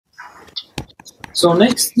So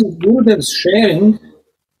next is Gurudev's sharing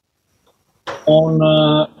on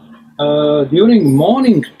during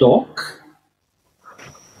morning talk,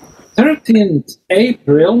 13th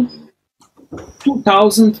April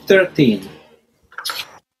 2013.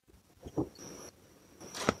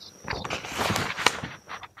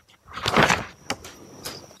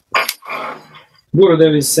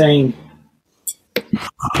 Gurudev is saying,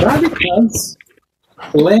 Radhika's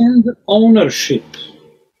land ownership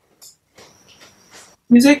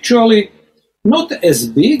is actually not as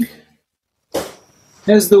big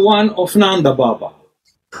as the one of Nanda Baba.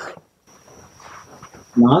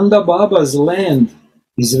 Nanda Baba's land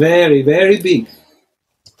is very, very big.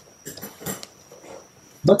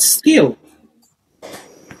 But still,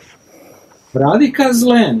 Radhika's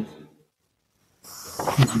land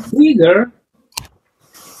is bigger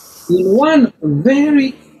in one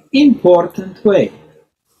very important way.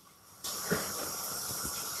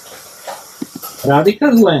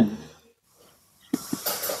 Radhika's land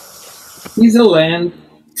is a land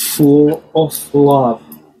full of love.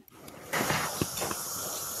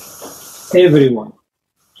 Everyone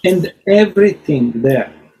and everything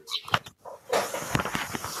there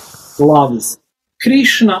loves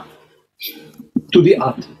Krishna to the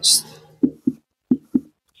utmost.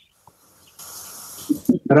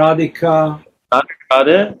 Radhika.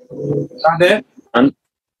 Radha? Radha?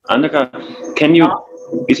 Annika, can you,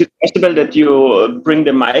 is it possible that you bring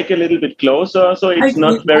the mic a little bit closer so it's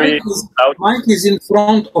not very loud? Mic is in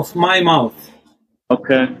front of my mouth.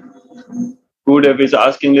 Okay. Gurudev is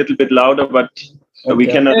asking a little bit louder, but we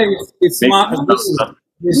cannot. This is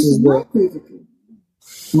the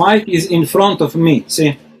mic is in front of me.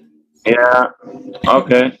 See? Yeah.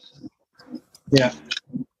 Okay. Yeah.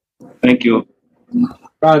 Thank you.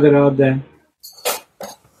 Radha, Radha.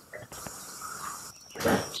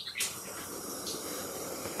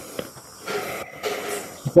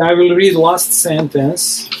 I will read last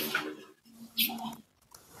sentence.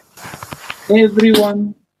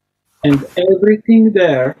 Everyone and everything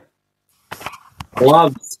there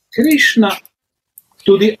loves Krishna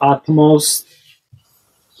to the utmost.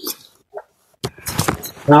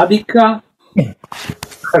 Radhika,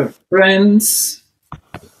 her friends,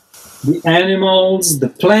 the animals, the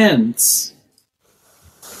plants.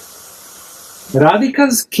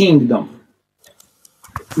 Radhika's kingdom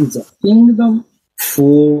is a kingdom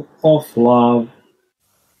full of love.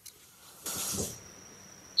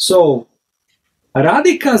 So,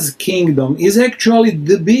 Radhika's kingdom is actually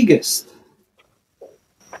the biggest,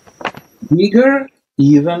 bigger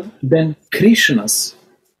even than Krishna's.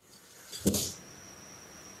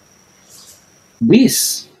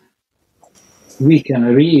 This we can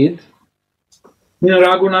read in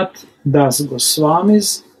Raghunath Das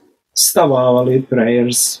Goswami's Stavavali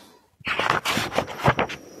prayers.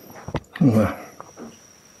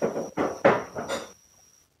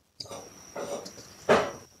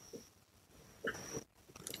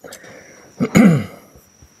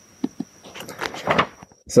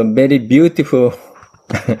 So very beautiful,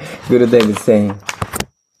 Gurudev is saying.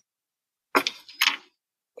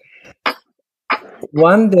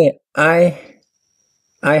 One day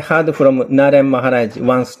I heard from Narayan Maharaj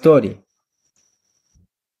one story.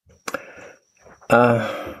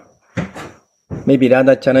 Maybe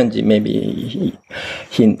Radha Charanji, maybe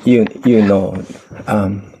you know.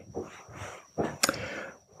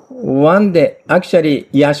 One day, actually,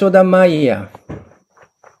 Yashoda Maya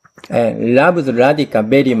loves Radhika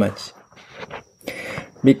very much.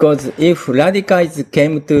 Because if Radhika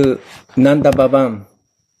came to Nanda Baba,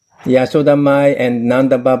 Yashoda Mai and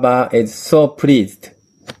Nanda Baba is so pleased.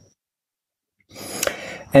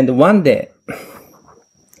 And one day,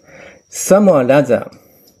 someone rather,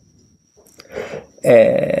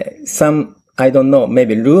 I don't know,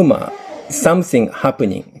 maybe rumor, something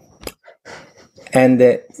happening.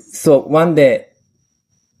 And so one day,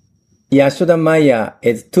 Yashoda Maya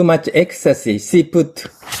is too much ecstasy. She put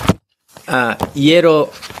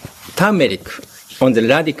yellow turmeric on the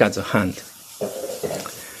Radhika's hand.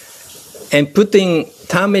 And putting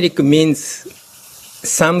turmeric means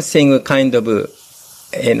something kind of,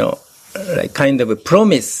 like kind of a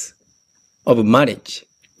promise of marriage.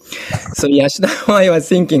 So Yashoda Maya was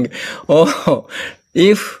thinking, oh,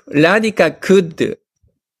 if Radhika could,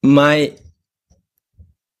 my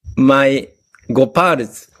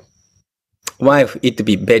Gopal's wife, it would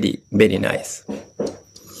be very, very nice.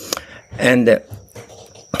 And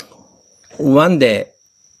one day,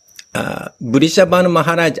 Vrishabhanu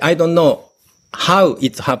Maharaj, I don't know how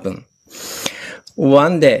it happened.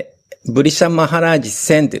 One day, Vrishabhanu Maharaj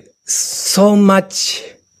sent so much,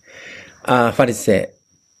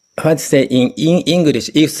 what to say in English,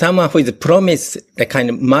 if someone who is promised a kind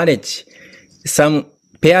of marriage, some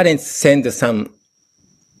parents send some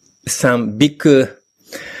big,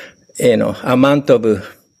 amount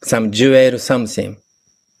of some jewel, something.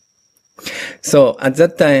 So at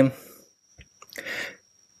that time,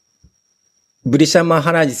 Burisha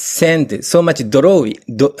Maharaj sent so much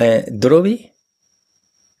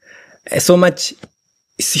so much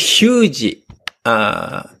huge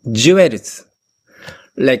jewels,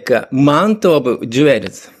 like a amount of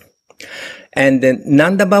jewels. And then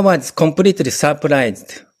Nanda Baba was completely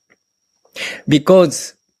surprised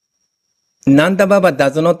because Nanda Baba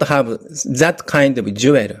does not have that kind of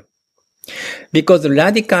jewel. Because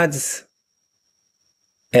Radhika's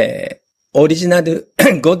original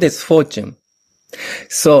goddess fortune.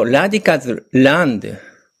 So Radhika's land,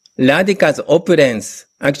 Radhika's opulence,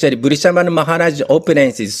 actually Vrishabhanu Maharaj's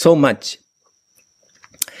opulence is so much.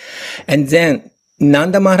 And then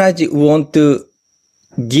Nanda Maharaj want to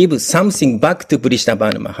give something back to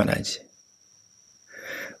Vrishabhanu Maharaj.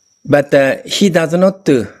 But he does not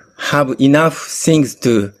have enough things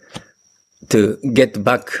to get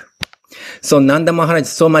back. So Nanda Maharaj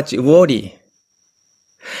so much worry.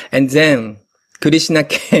 And then Krishna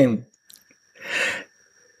came.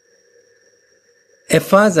 A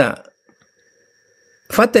father,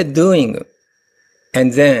 what are you doing?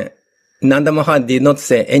 And then Nanda Maharaj did not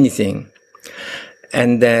say anything.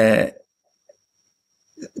 And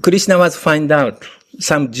Krishna was find out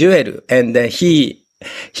some jewel, and he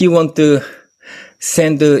want to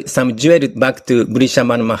send some jewel back to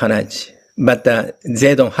Vrishabhanu Maharaj, but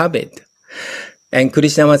they don't have it. And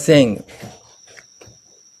Krishna was saying,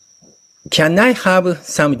 can I have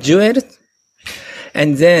some jewels?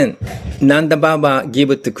 And then Nanda Baba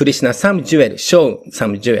give it to Krishna some jewel, show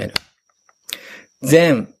some jewel.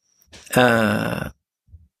 Then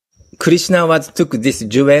Krishna was took this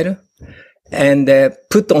jewel and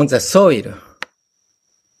put on the soil.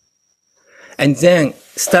 And then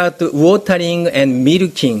start watering and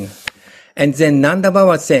milking. And then Nanda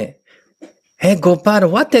Baba said, hey Gopal,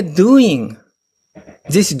 what are you doing?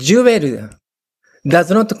 This jewel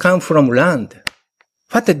does not come from land.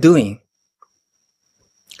 What are you doing?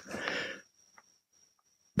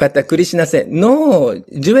 But Krishna said, no,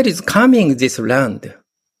 jewel is coming this land.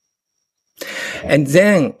 And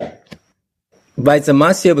then, by the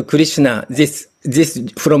mercy of Krishna, this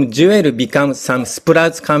from jewel becomes some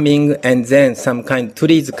sprouts coming, and then some kind of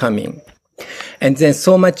trees coming. And then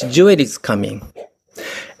so much jewel is coming.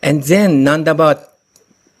 And then Nanda Baba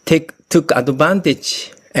took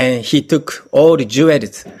advantage, and he took all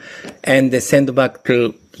jewels and sent back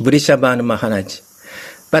to Vrishabhanu Maharaj.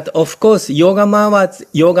 But of course,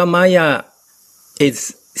 Yogamaya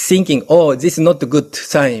is thinking, oh, this is not a good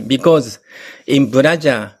sign, because in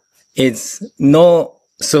Braja is no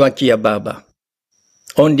Swakiya Baba,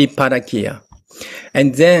 only Parakya.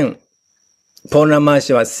 And then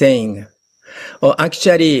Purnamashi was saying, oh,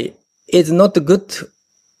 actually, it's not good,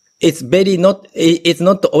 it's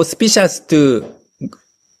not auspicious to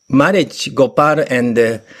marriage Gopal and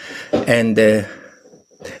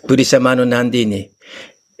Vrishabhanu Nandini.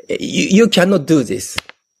 You cannot do this.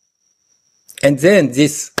 And then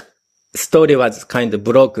this story was kind of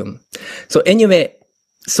broken. So anyway,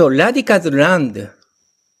 so Radhika's land,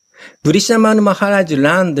 Vrishabhanu Maharaj's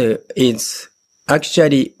land is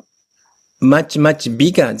actually much, much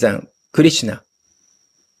bigger than Krishna.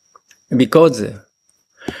 Because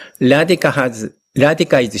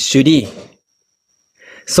Radhika is Shri,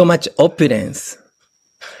 so much opulence.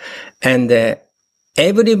 And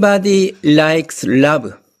everybody likes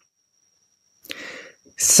love.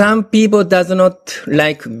 Some people does not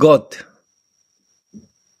like God.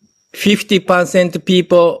 50%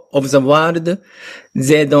 people of the world,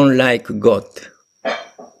 they don't like God.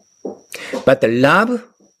 But love,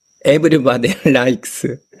 everybody likes.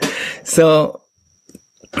 So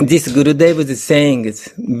this Gurudev's saying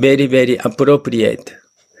is very, very appropriate.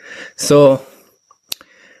 So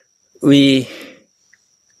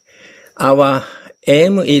our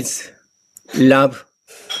aim is love.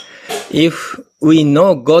 If we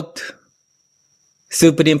know God,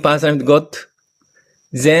 Supreme Personality God,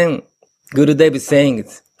 then Gurudev is saying,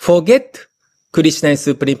 forget Krishna is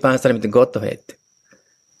Supreme Personality Godhead.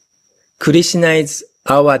 Krishna is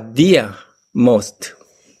our dear most.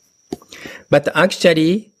 But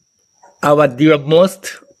actually, our dear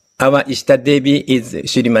most, our Ishtadevi is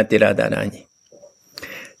Srimati Radharani.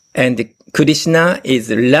 And Krishna is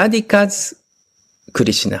Radhika's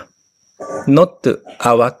Krishna, not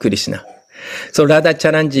our Krishna. So Radha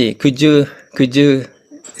Charanji, could you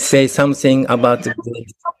say something about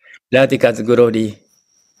Radhika's glory?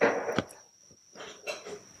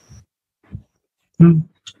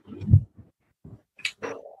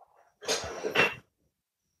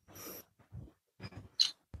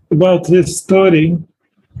 About this story,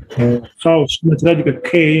 how Srimati Radhika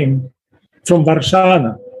came from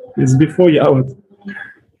Varshana. It's before Yawat.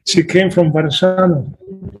 She came from Varshana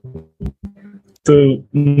to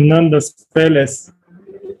Nanda's palace,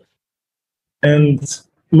 and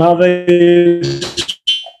Mother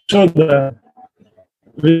Yashoda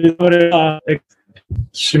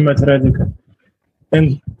Srimati Radhika,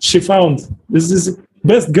 and she found this is the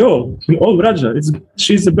best girl in all Raja.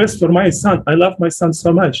 She's the best for my son. I love my son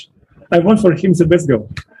so much. I want for him the best girl.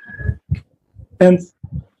 And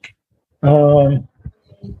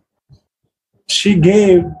she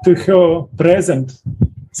gave to her present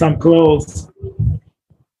some clothes,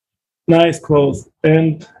 nice clothes,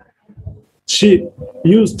 and she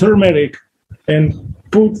used turmeric and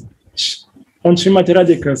put on Srimati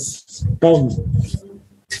Radhika's palm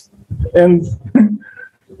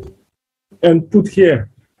and put here.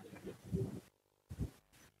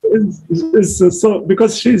 It's so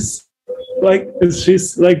because she's like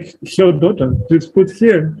her daughter. Just put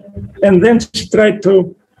here, and then she tried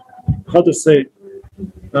to, how to say,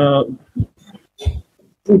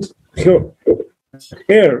 put her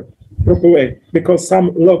hair proper way because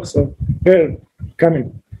some locks of hair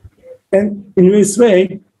coming, and in this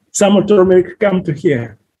way, some of turmeric come to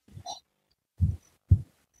here.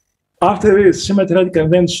 After this, Srimati Radhika,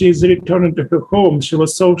 when she is returning to her home, she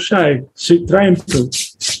was so shy. She trying to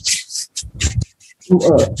she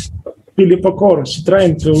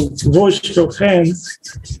trying to wash her hands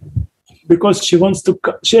because she wants to.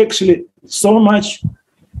 She actually so much,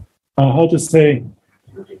 how to say,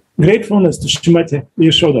 gratefulness to Srimati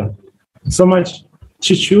Yashoda. So much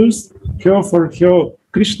she chose her for her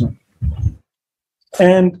Krishna,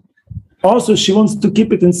 and also she wants to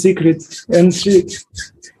keep it in secret, and she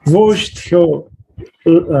washed her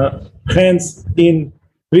hands in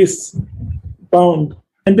this pound.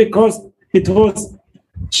 And because it was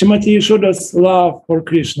Srimati Yashoda's love for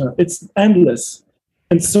Krishna, it's endless.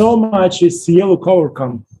 And so much is yellow color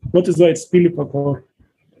come. What is why it's pilipa color.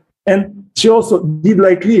 And she also did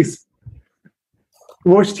like this,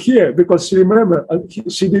 washed here, because she remembered,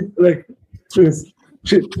 she did like this.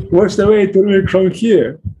 She washed away turmeric from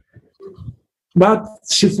here. But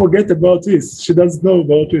she forget about this. She doesn't know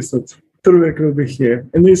about this. That turmeric will be here.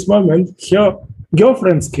 In this moment, her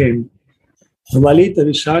girlfriends came, Lalita,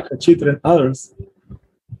 Vishaka, Chitra, and others.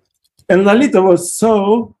 And Lalita was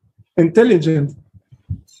so intelligent.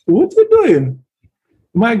 What are you doing?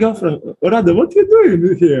 My girlfriend, Radha, what are you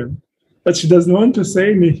doing here? But she doesn't want to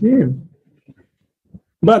say anything.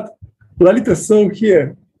 But Lalita saw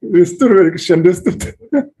here, with turmeric, she understood.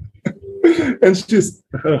 And she's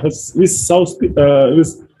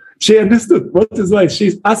she understood what is why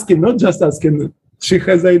she's asking, not just asking, she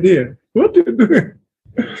has idea. What are you doing?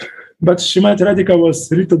 But Srimati Radhika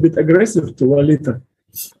was a little bit aggressive to Lalita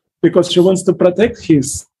because she wants to protect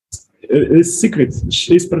his secret.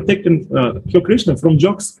 She's protecting her Krishna from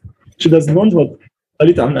jokes. She doesn't want what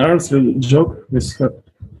Lalita and others will joke with her,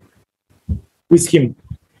 with him.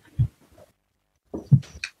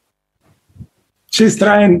 She's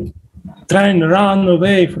trying to run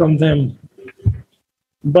away from them,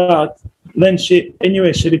 but then she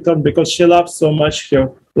returned because she loves so much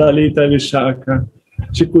her Lalita, Vishaka.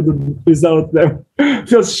 She couldn't without them.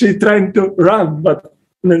 First she tried to run, but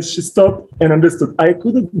then she stopped and understood I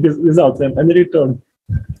couldn't without them and returned.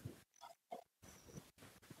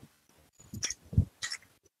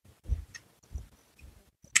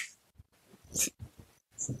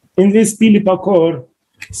 In this Pilipakor,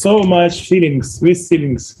 so much feelings, with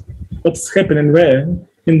feelings. What's happening where?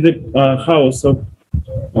 In the house of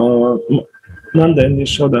Nanda and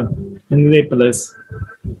Yashoda in the palace.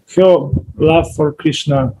 Her love for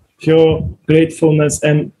Krishna, her gratefulness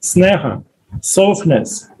and sneha,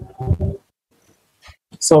 softness.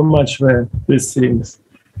 So much where these things.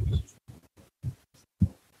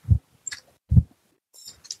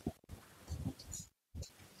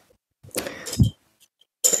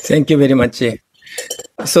 Thank you very much.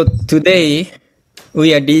 So today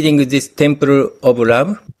we are reading this Temple of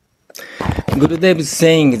Love. Gurudev is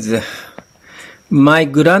saying, my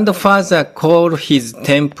grandfather called his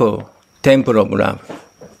temple, Temple of Love.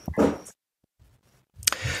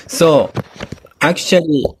 So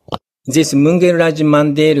actually this Mungeraj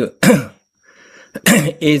Mandir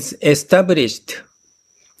is established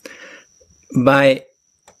by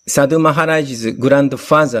Sadhu Maharaj's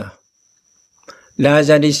grandfather,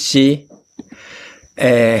 Raja Rishi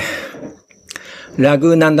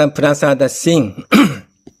Raghunandan Prasada Singh.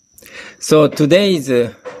 So today is,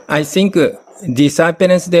 I think,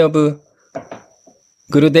 Disappearance Day of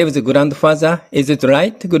Gurudev's grandfather. Is it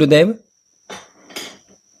right, Gurudev?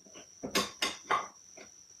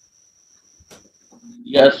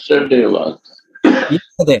 Yesterday was.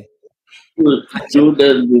 Yesterday. 2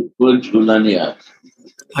 days before Chulaniya.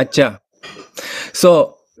 Acha.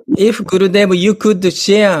 So, if Gurudev, you could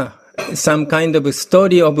share some kind of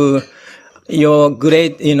story of your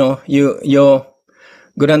great, your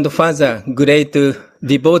grandfather, great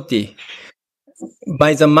devotee.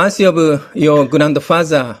 By the mercy of your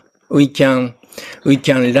grandfather, we can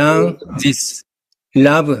learn this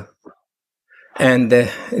love and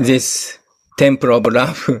this temple of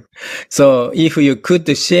love. So, if you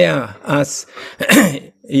could share us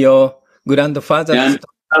your grandfather's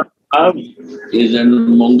Temple is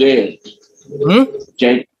in Munger.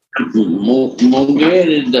 Munger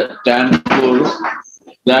is the temple,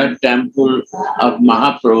 that temple of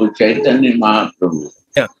Mahaprabhu, Chaitanya Mahaprabhu.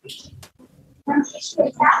 Yeah.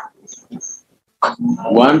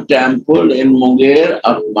 One temple in Munger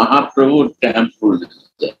of Mahaprabhu temple.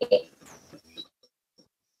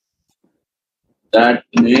 That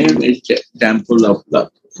name is Temple of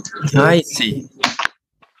Love. I see.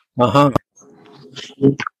 Uh-huh.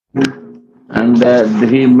 And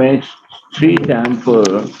he makes 3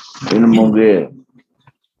 temples in Munger.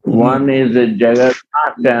 One is a Jagannath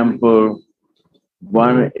temple,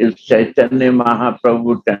 one is Chaitanya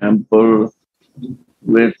Mahaprabhu temple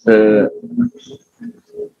with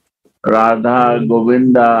Radha,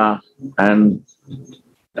 Govinda and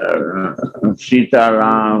Sita,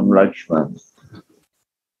 Ram, Lakshman.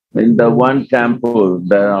 In the one temple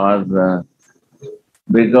there was,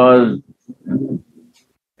 because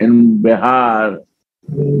in Bihar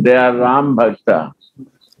they are Ram Bhakta.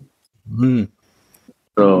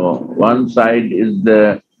 So one side is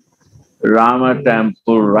the Rama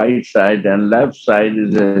temple, right side, and left side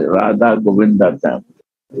is the Radha Govinda temple.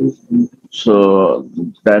 So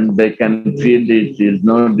then they can feel it is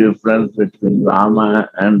no difference between Rama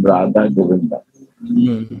and Radha Govinda.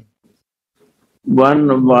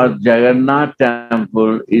 One was Jagannath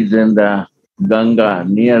temple is in the Ganga,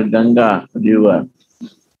 near Ganga river.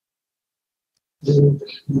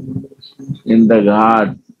 In the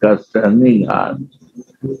Ghat, Kasarni Ghat.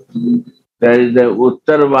 There is the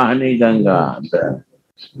Uttarvahini Ganga there.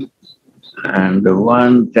 And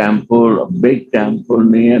one temple, a big temple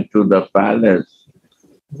near to the palace,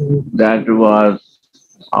 that was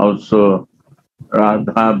also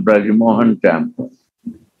Radha Brajmohan temple.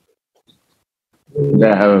 They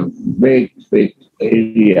have a big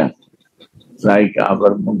area, like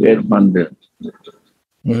our Munger Mandir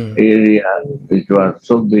area, which was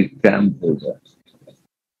so big temple there.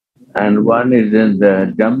 And one is in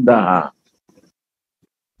the Jamdaha,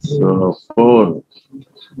 so 4,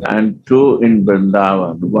 and 2 in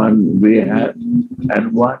Vrindavan. One we have,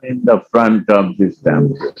 and one in the front of this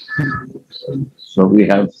temple. So we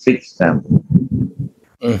have 6 temples.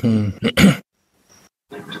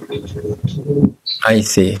 I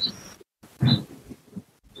see.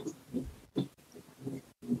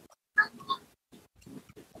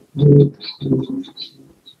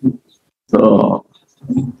 So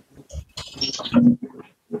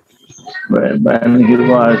when he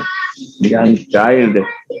was young child,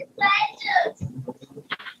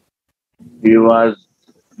 he was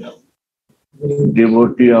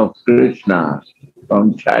devotee of Krishna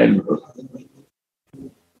from childhood.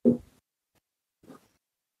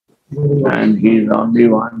 And he only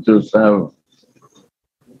wants to serve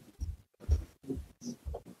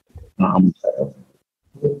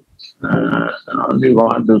only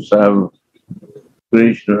want to serve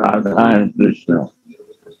Krishna, Radha and Krishna.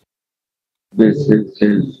 This is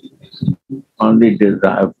his only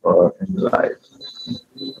desire for his life.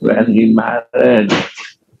 When he married,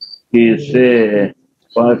 he said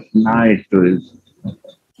first night to his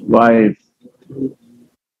wife,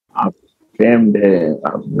 same day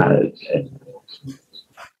of marriage,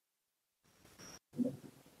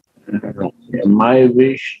 my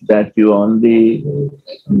wish that you only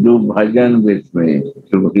do bhajan with me,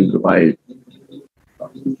 to his wife.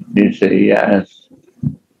 He said, yes.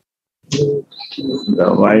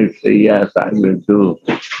 The wife said, yes, I will do.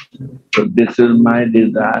 So this is my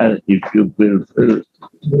desire. If you fulfill,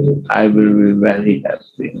 I will be very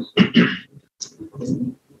happy.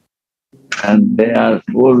 And they are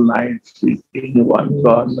whole night sitting in one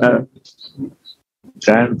corner,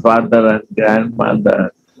 grandfather and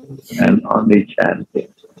grandmother, and only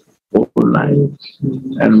chanting whole night.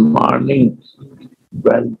 And morning,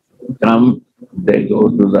 when come, they go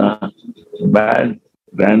to the bed,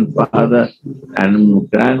 grandfather and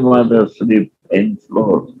grandmother sleep in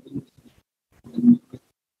floor.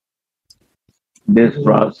 This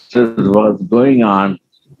process was going on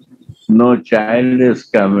no child is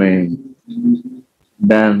coming,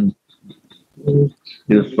 then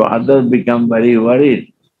his father become very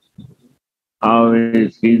worried. How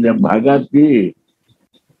is he the Bhagati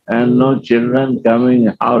and no children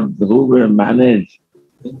coming out? Who will manage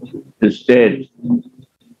the state?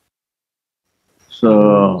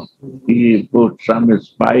 So he put some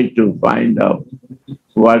spy to find out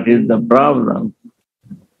what is the problem.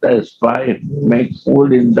 The spy makes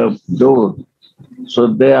hole in the door. So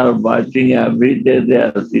they are watching every day, they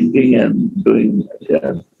are sitting and doing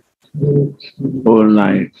that whole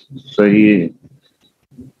night. So he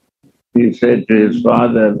said to his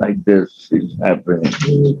father, like this is happening.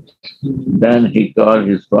 Then he called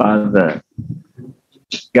his father.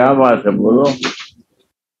 क्या बात है बोलो?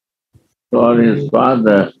 Called his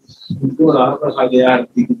father.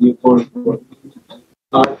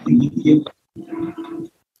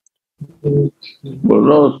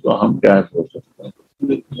 बोलो उसको हम क्या कर सकते हैं?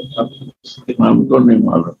 हमको नहीं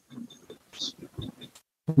मालूम.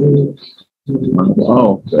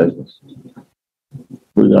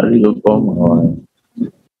 गाड़ी को कम हुआ है.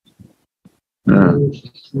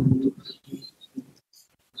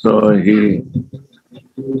 So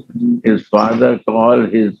his father called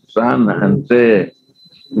his son and say,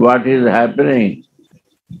 what is happening?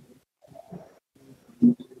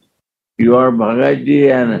 You are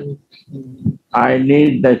Bhagaji and I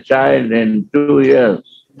need the child in 2 years.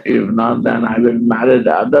 If not, then I will marry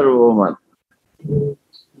the other woman.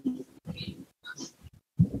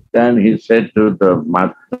 Then he said to the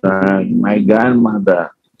mother, my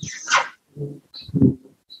grandmother,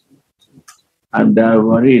 and they are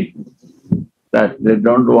worried that they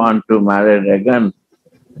don't want to marry again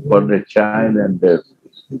for the child and this.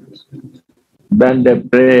 Then they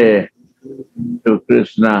pray to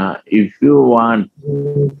Krishna, if you want,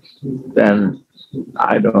 then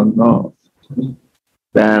I don't know.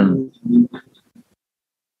 Then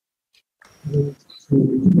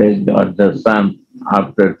they got the son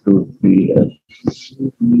after 2-3 years.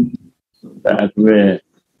 That way,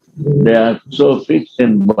 they are so fixed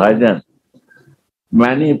in bhajan.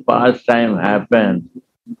 Many pastime happen.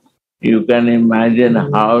 You can imagine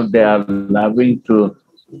how they are loving to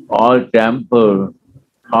all temple,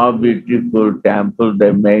 how beautiful temple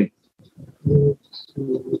they make.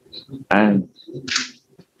 And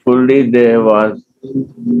fully they was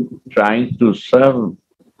trying to serve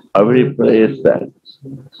every place that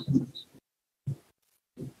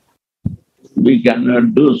we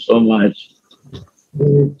cannot do so much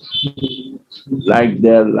like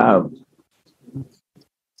their love.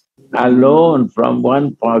 Alone from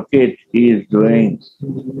one pocket he is doing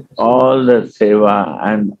all the seva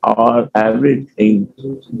and all everything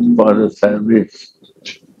for the service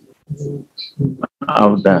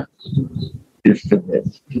of the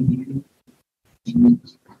district.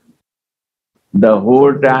 The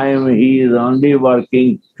whole time he is only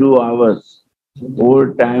working 2 hours.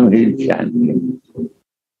 Whole time he is chanting.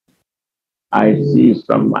 I see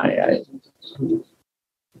from my eyes.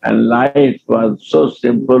 And life was so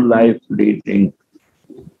simple life leading.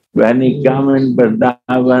 When he come in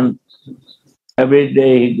Vrindavan, every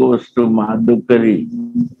day he goes to Madhukari,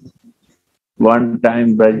 one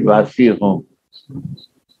time Brajvasi home,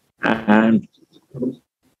 and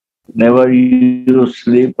never use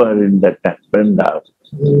sleeper in the Vrindavan.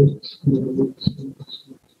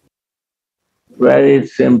 Very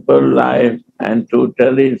simple life and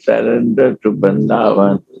totally surrender to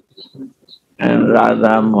Vrindavan and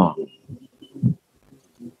Radha Mohan.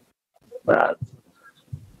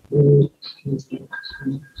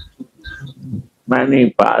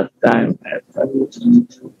 Many pastime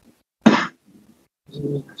happened.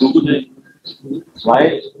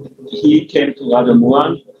 Why he came to Radha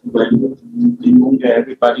Mohan when in Munga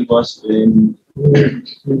everybody was in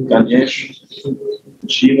Ganesh,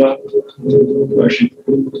 Shiva worship?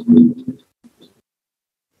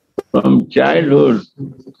 From childhood,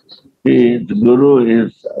 his guru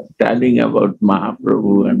is telling about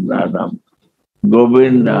Mahaprabhu and Radha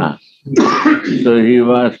Govinda. So he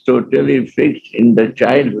was totally fixed in the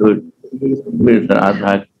childhood with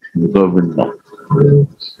Radha Govinda.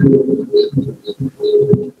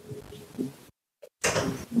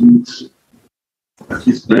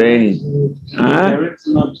 His Praying. parents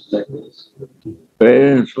not like this.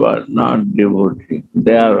 Parents were not devotee.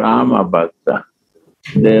 They are Rama Bhakta.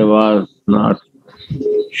 They was not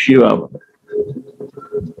Shiva.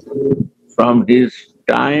 From his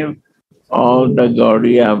time, all the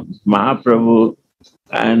Gaudiya Mahaprabhu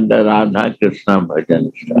and the Radha Krishna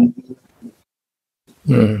bhajan started.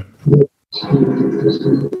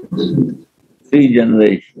 3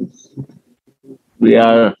 generations. We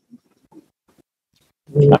are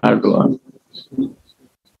Hard one.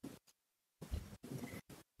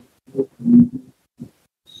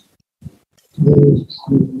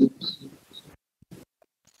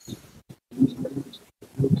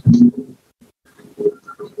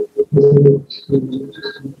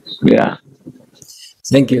 Yeah.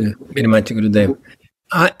 Thank you very much, Gurudev.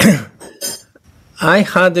 I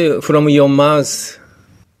heard from your mouth,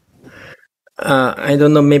 I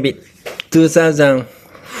don't know, maybe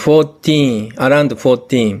 2014, around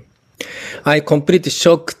 14. I completely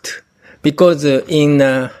shocked because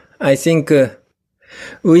I think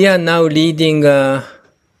we are now reading a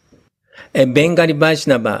Bengali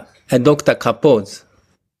Vaishnava, Dr. Kapoor.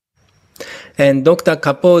 And Dr.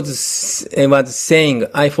 Kapoor was saying,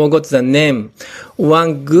 I forgot the name,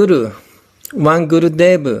 one Gurudev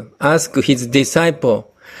asked his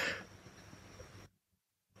disciple,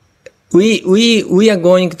 we are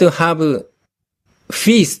going to have a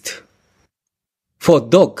feast for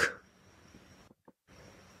dog.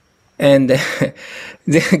 And the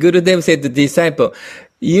Gurudev said to the disciple,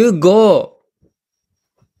 you go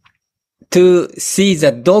to see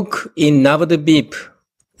the dog in Navadvip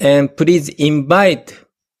and please invite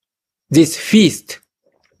this feast.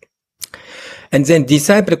 And then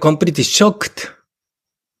disciple completely shocked.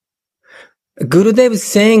 Gurudev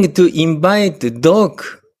saying to invite the dog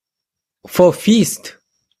for feast.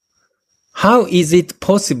 How is it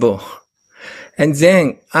possible? And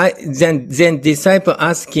then disciple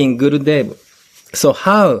asking Gurudev, so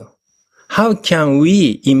how can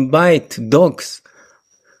we invite dogs?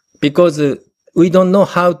 Because we don't know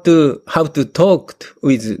how to talk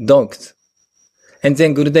with dogs. And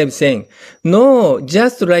then Gurudev saying, no,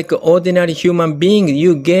 just like ordinary human being,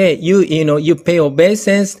 you pay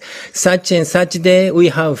obeisance, such and such day we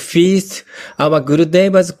have feast. Our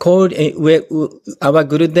Gurudev is called, our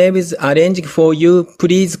Gurudev is arranging for you,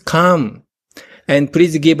 please come and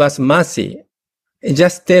please give us mercy.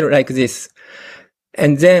 Just tell like this.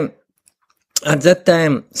 And then at that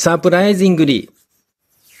time, surprisingly,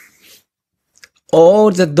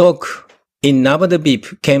 all the dog in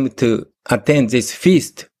Navadvip came to attend this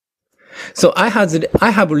feast. So I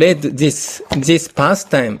have read this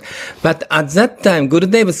pastime, but at that time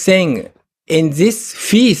Gurudev saying in this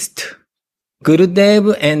feast,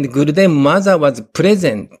 Gurudev and Gurudev mother was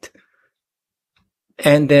present,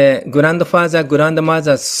 and grandfather,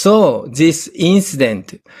 grandmother saw this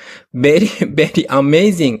incident. Very, very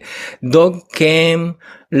amazing. Dog came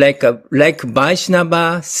like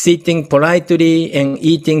Vaishnava, sitting politely and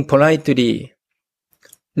eating politely,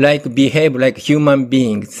 like behave like human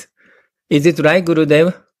beings. Is it right,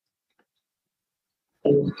 Gurudev?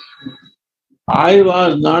 I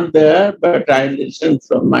was not there, but I listened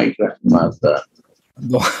from my grandmother.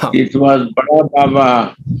 Wow. It was Bada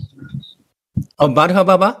Baba. Oh, Barha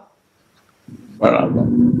Baba? Bada Baba.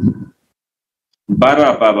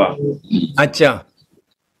 Bara Baba. Acha.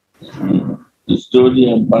 The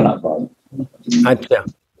story of Bada Baba. Acha.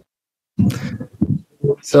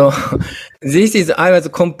 So I was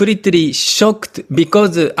completely shocked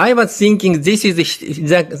because I was thinking this is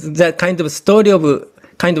the kind of story of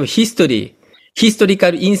kind of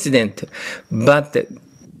historical incident. But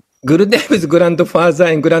Gurudev's grandfather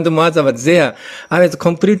and grandmother was there. I was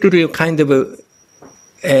completely kind of,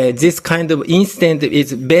 this kind of incident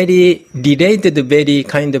is very related, very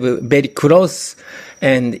kind of, very close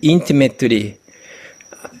and intimately.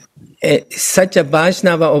 Such a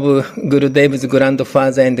Vaishnava of Gurudev's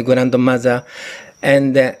grandfather and grandmother.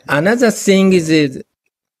 And another thing is,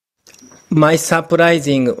 my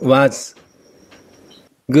surprising was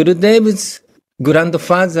Gurudev's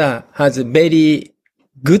grandfather has a very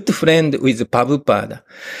good friend with Prabhupada.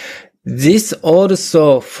 This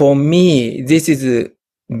also, for me, this is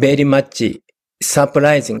very much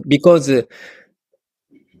surprising because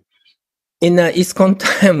in ISKCON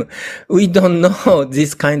time, we don't know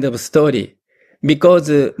this kind of story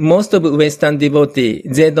because most of Western devotees,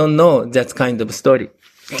 they don't know that kind of story.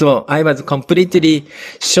 So I was completely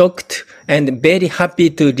shocked and very happy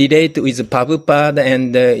to relate with Prabhupada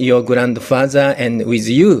and your grandfather and with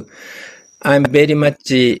you. I'm very much,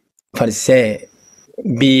 So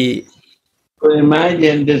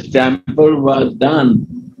imagine this temple was done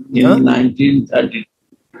in 1930.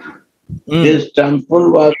 This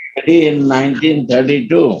temple was ready in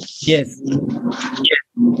 1932. Yes.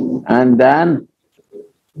 And then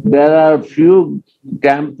there are few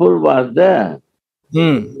temples was there.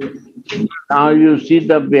 Now you see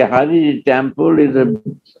the Bihari temple is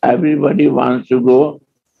everybody wants to go.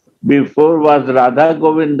 Before was Radha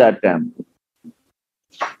Govinda temple,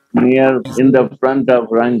 near in the front of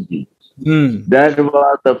Ranchi. That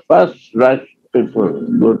was the first rush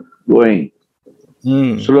people going.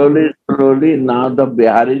 Slowly, slowly, now the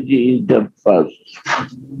Bihariji is the first,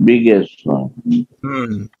 biggest one.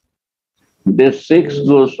 The 6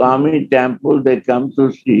 Goswami temple they come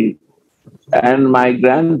to see. And my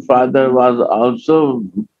grandfather was also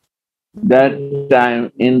that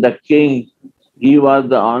time in the king. He was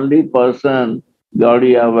the only person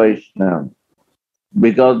Gaudiya Vaishnava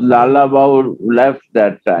because Lala Babu left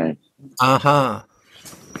that time. Aha.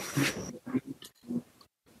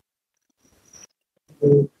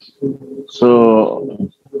 So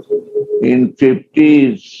in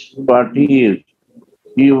 50s, 40s,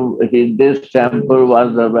 this temple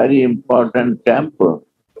was a very important temple.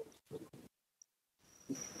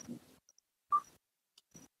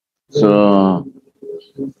 So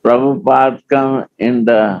Prabhupada come in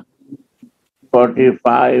the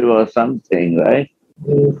 45 or something, right?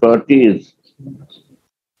 40s.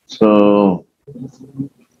 So,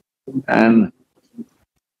 and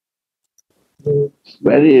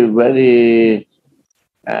very, very,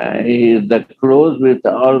 he is the close with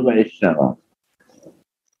all Vaishnava.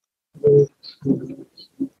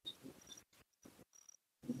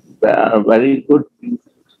 There are very good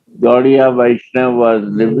Gaudiya Vaishnava was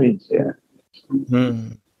living there.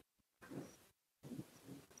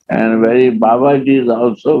 And very Babaji is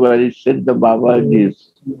also very Siddha Babaji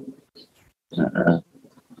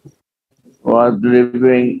was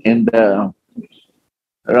living in the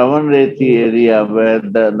Ramanreti area where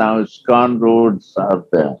the now ISKCON roads are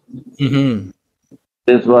there.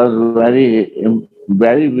 This was very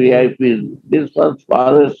VIP. This was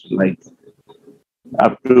forest like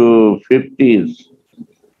up to 50s.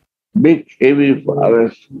 Big heavy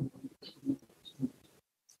forest.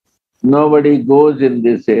 Nobody goes in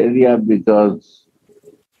this area because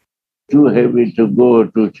too heavy to go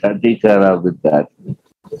to Chatikara with that.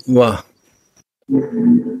 Wow.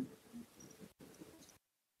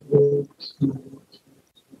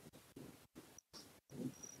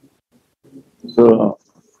 So,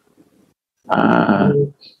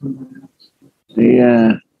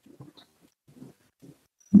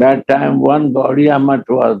 that time one Gaudiya Math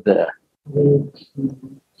was there.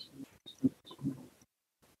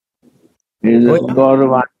 Is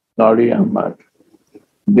Gaudiya Math.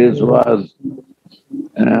 This was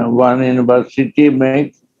one university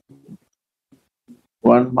makes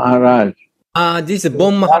one Maharaj. This is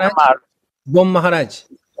Bon Maharaj? Bon Maharaj.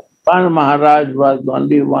 One Maharaj was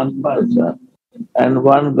only one person and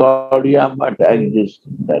one Gaudiya Math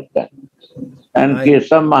existed that time. And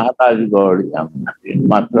Kesam Maharaj Gaudiya Math in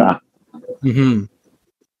Mathura.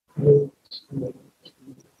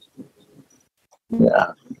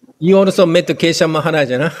 Yeah. You also met Kesam Maharaj,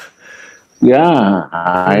 no? Yeah,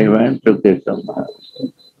 I went to Kesam Maharaj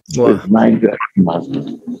with my grandmother.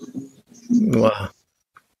 Wow.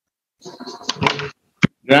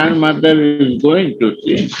 Grandmother is going to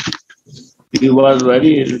see. He was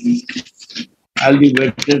very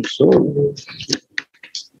elevated soul.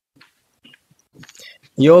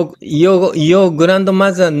 Your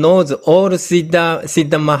grandmother knows all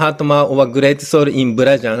Siddha Mahatma or great soul in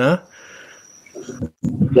Braja, no?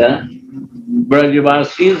 The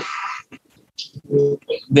Brajavasis,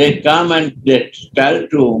 they come and they tell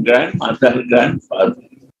to grandmother, grandfather,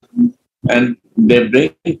 and they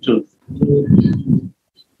bring to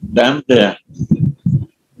them there.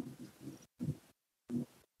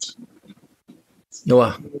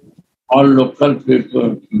 Wow. All local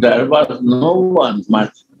people, there was no one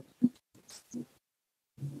much.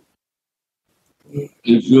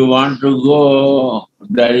 If you want to go,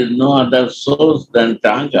 there is no other source than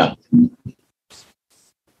Tanga.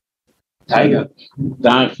 Tanga.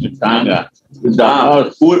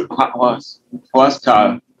 Horse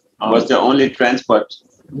car was the only transport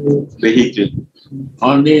vehicle.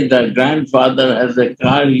 Only the grandfather has a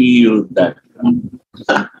car, he used that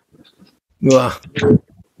car. Wow.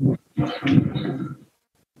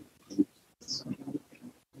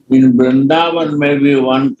 In Vrindavan, maybe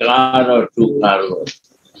one car or two cars.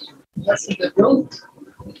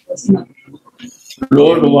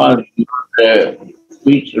 Road was a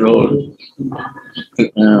beach road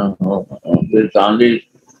with only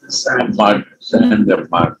sand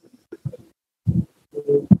apart.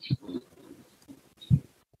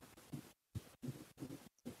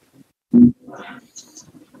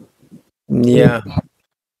 Yeah.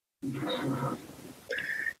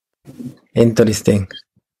 Interesting.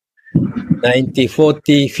 90,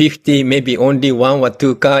 40, 50, maybe only one or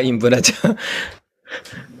two car in Braja.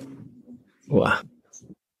 Wow.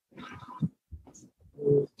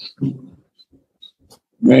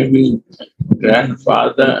 Maybe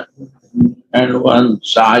grandfather and one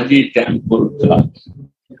Saji temple car.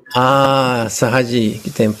 Ah,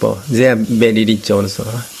 Sahaji temple. They are very rich also.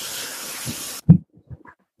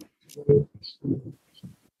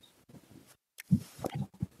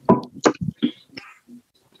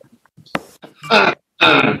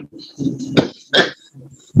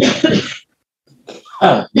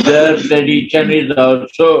 Their tradition is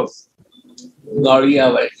also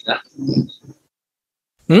Gaudiya Vaishnava.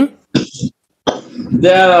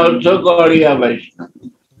 They are also Gaudiya Vaishnava.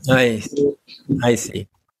 I see.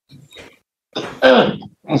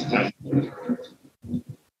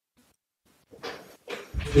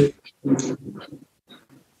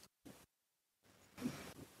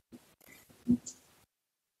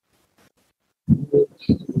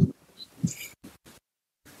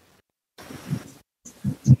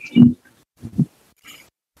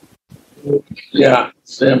 Yeah,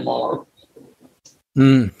 say more.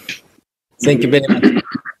 Thank you very much.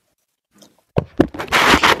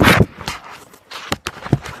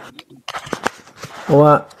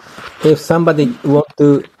 Or if somebody want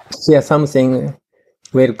to share something,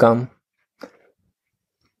 welcome.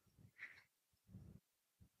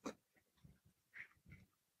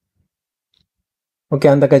 Okay,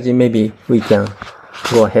 Andakaji, maybe we can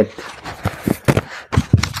go ahead.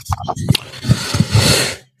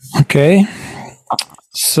 Okay,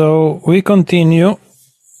 so we continue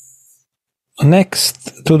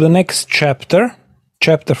to the next chapter,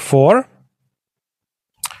 chapter 4.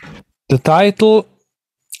 The title,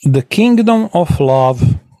 The Kingdom of Love.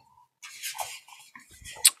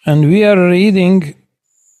 And we are reading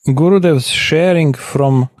Gurudev's sharing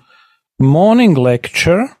from morning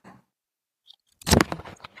lecture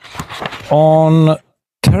on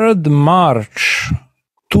 3rd March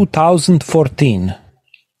 2014.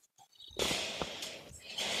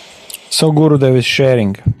 So Gurudev is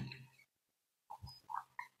sharing.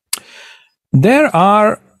 There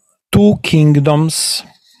are two kingdoms.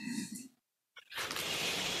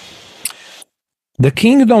 The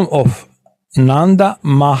kingdom of Nanda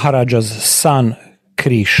Maharaja's son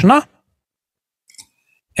Krishna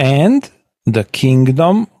and the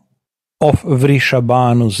kingdom of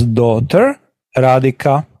Vrishabhanu's daughter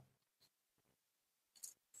Radhika.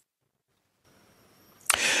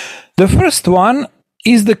 The first one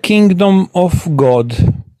is the kingdom of God.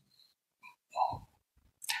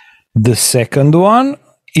 The second one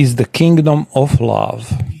is the kingdom of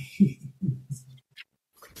love.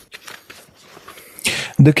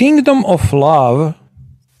 The kingdom of love,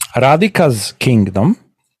 Radhika's kingdom,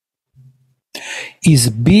 is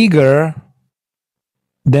bigger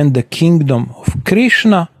than the kingdom of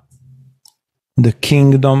Krishna, the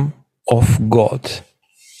kingdom of God.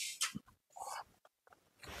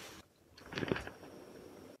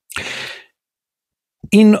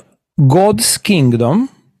 In God's kingdom,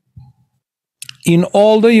 in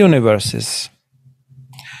all the universes,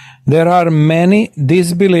 there are many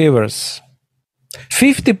disbelievers.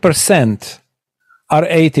 50% are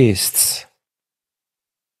atheists.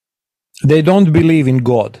 They don't believe in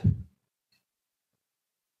God.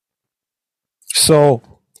 So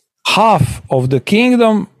half of the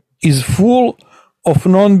kingdom is full of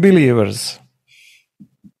non-believers.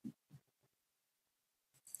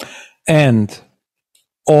 And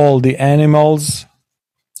all the animals,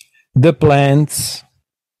 the plants,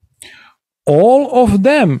 all of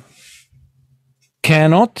them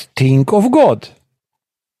cannot think of God.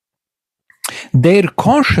 Their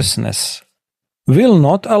consciousness will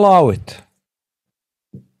not allow it.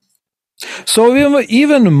 So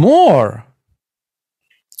even more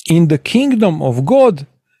in the kingdom of God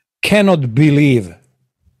cannot believe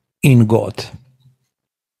in God.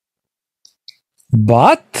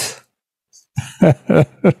 But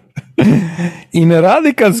in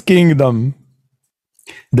Radhika's kingdom,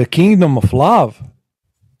 the kingdom of love,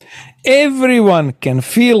 everyone can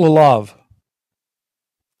feel love.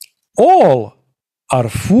 All are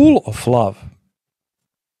full of love.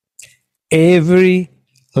 Every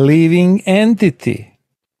living entity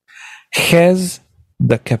has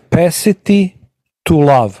the capacity to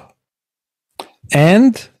love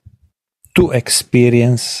and to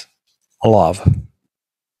experience love.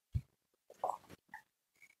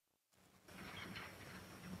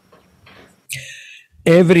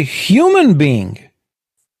 Every human being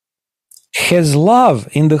has love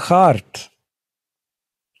in the heart.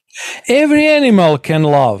 Every animal can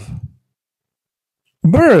love.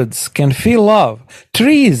 Birds can feel love.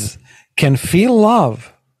 Trees can feel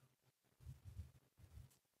love.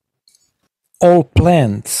 All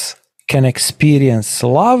plants can experience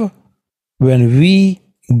love when we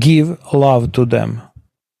give love to them.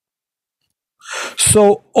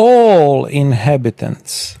 So all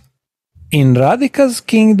inhabitants in Radhika's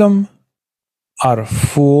kingdom are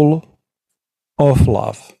full of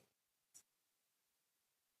love.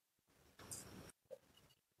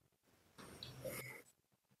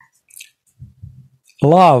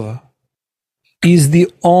 Love is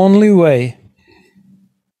the only way.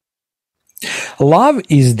 Love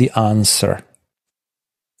is the answer.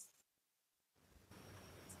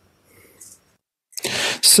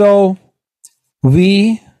 So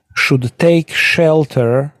we should take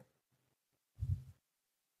shelter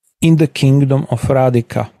in the kingdom of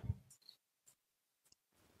Radhika,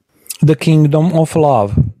 the kingdom of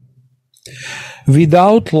love.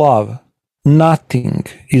 Without love, nothing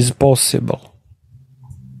is possible.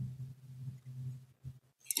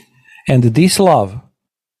 And this love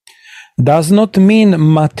does not mean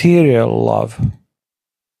material love.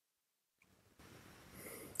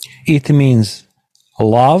 It means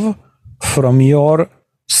love from your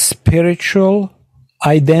spiritual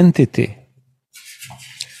identity,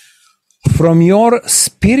 from your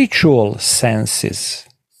spiritual senses.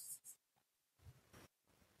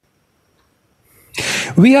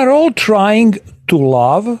 We are all trying to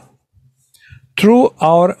love through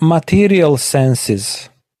our material senses.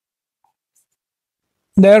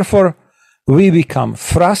 Therefore, we become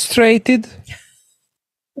frustrated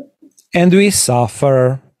and we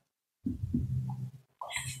suffer.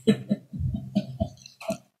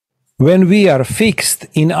 When we are fixed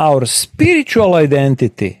in our spiritual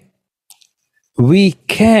identity, we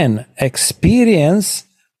can experience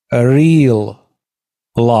a real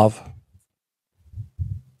love.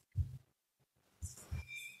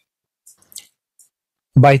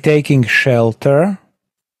 By taking shelter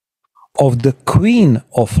of the Queen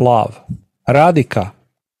of Love, Radhika,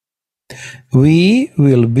 we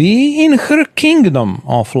will be in her kingdom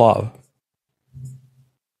of love.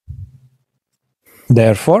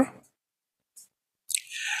 Therefore,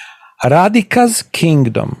 Radhika's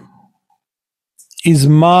kingdom is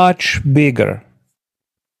much bigger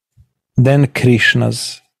than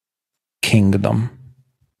Krishna's kingdom.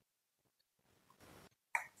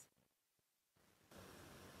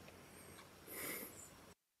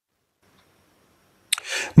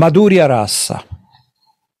 Madhurya Rasa.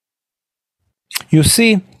 You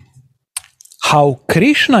see how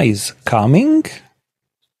Krishna is coming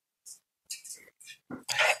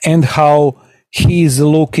and how he is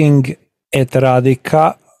looking at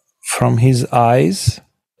Radhika from his eyes.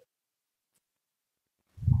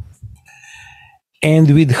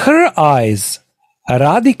 And with her eyes,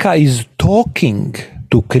 Radhika is talking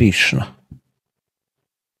to Krishna.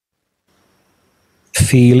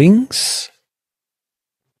 Feelings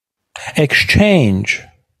exchange.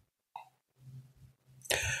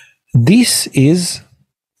 This is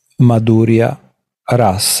Madhurya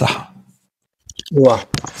Rasa. Wow.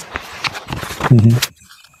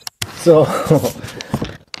 So,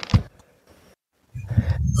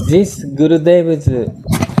 this Gurudev's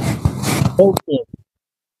talking,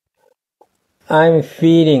 I'm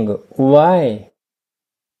feeling why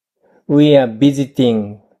we are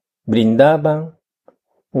visiting Vrindavan,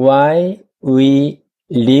 why we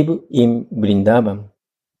live in Vrindavan.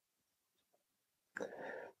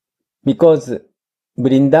 Because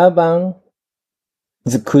Vrindavan's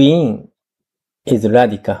queen is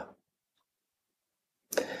Radhika.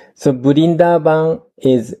 So Vrindavan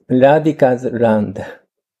is Radhika's land.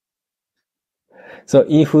 So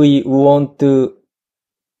if we want to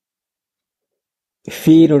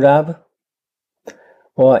feel love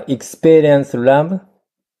or experience love,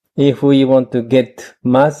 if we want to get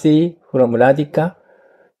mercy from Radhika,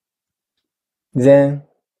 then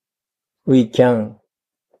we can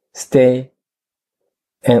stay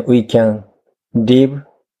and we can live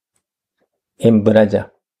in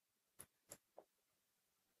Braja.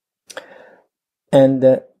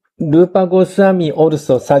 And Rupa Goswami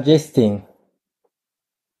also suggesting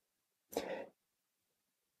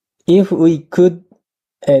if we could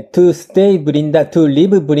to stay to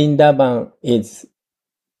live Vrindavan is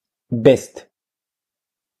best.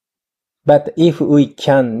 But if we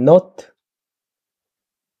cannot,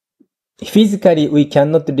 physically we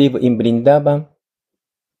cannot live in Vrindavan,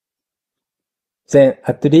 then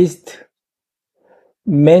at least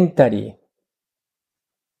mentally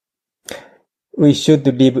we should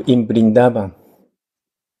live in Vrindavan.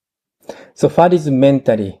 So what is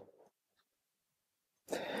mentally?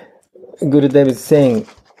 Gurudev is saying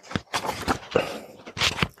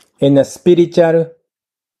in a spiritual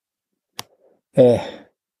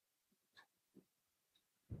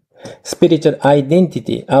spiritual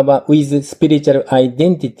identity, with spiritual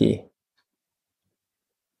identity,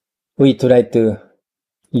 we try to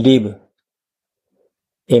live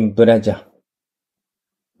in Braja.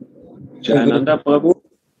 Jayananda Prabhu,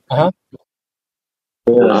 Uh-huh.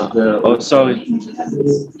 Oh, sorry.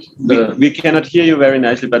 We cannot hear you very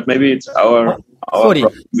nicely, but maybe it's our Sorry.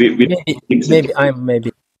 problem.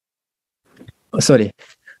 Maybe. Sorry.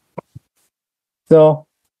 So,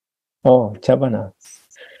 oh, Chavana.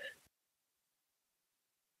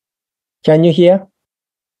 Can you hear?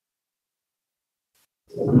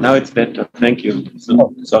 Now it's better. Thank you.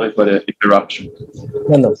 So, sorry for the interruption.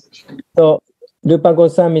 No. So, Rupa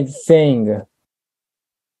Goswami is saying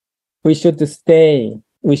we should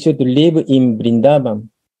live in Vrindavan.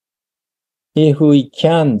 If we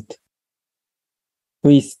can't,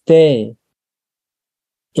 we stay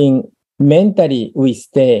mentally we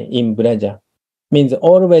stay in Braja. Means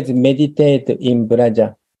always meditate in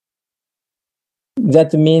Braja.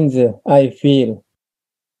 That means I feel,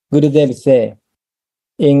 Gurudev say,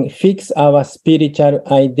 fix our spiritual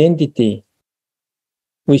identity,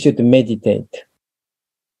 we should meditate.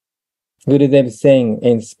 Gurudev saying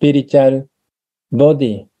in spiritual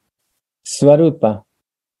body, Swarupa,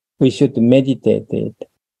 we should meditate it.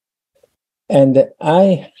 And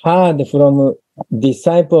I heard from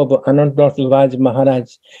disciple of Anandas Vaj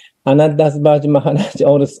Maharaj, Anandas Vaj Maharaj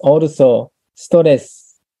also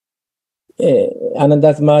stress.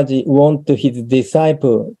 Anandas Maharaj want his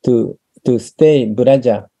disciple to stay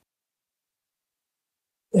Braja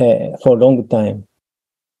for a long time.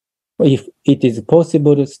 If it is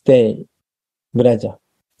possible to stay Braja.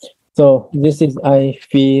 So this is, I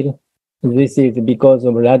feel, this is because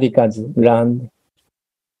of Radhika's land,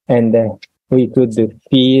 and we could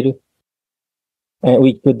feel,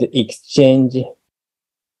 we could exchange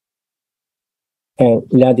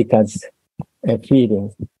Radhika's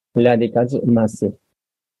feelings, Radhika's message.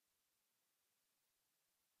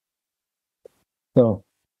 So,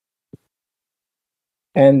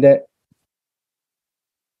 and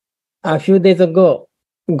a few days ago,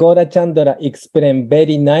 Gaura Chandra explained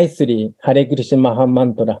very nicely Hare Krishna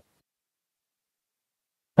Mahamantra.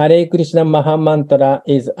 Hare Krishna Mahamantra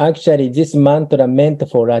is actually this mantra meant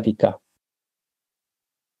for Radhika.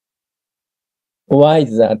 Why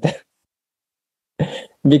is that?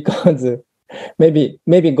 Because maybe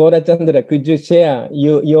Gaura Chandra, could you share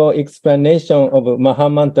your explanation of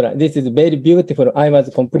Mahamantra? This is very beautiful. I was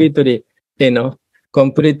completely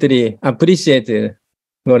appreciated,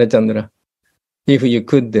 Gaura Chandra, if you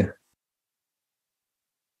could.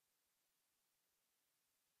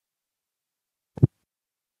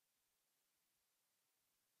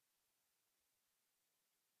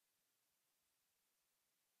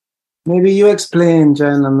 Maybe you explain,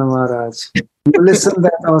 Jayananda Maharaj. You listen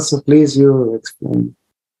that also, please, you explain.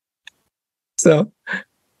 So,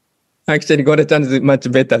 actually, Gaura Chandra is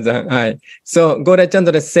much better than I. So, Gaura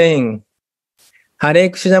Chandra is saying, Hare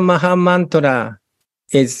Krishna Mahamantra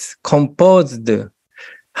is composed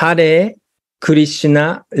Hare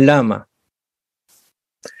Krishna Rama.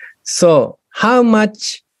 So, how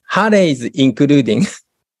much Hare is including?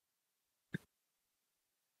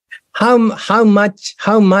 How much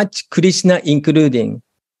Krishna including?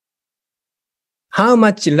 How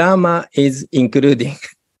much Rama is including?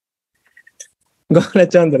 Gaura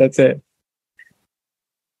Chandra said,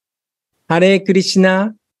 Hare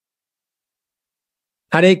Krishna,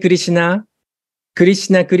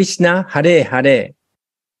 Krishna Krishna, Hare Hare.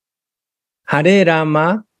 Hare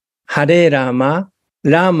Rama,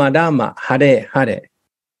 Rama Rama, Hare Hare.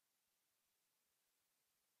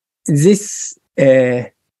 This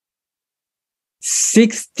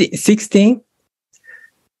 16,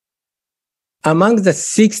 among the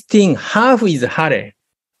 16, half is Hare.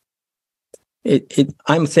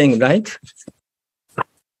 I'm saying right?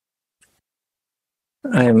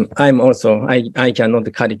 I'm also, I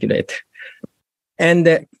cannot calculate.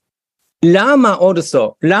 And Rama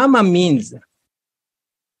also, Rama means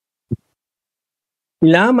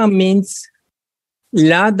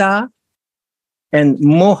Radha and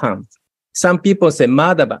Mohan. Some people say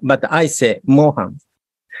Madhava, but I say Mohan.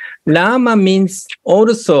 Rama means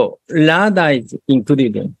also Radha is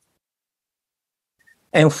included.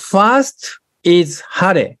 And first is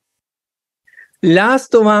Hare.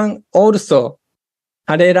 Last one also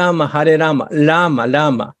Hare Rama,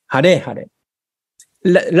 Rama, Hare Hare.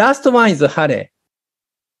 Last one is Hare.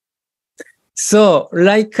 So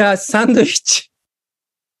like a sandwich.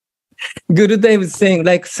 Gurudev is saying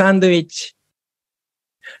like sandwich.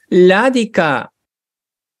 Radhika,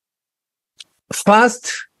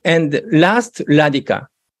 first and last Radhika.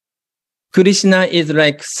 Krishna is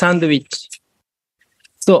like sandwich.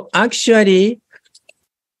 So actually,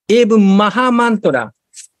 even Mahamantra,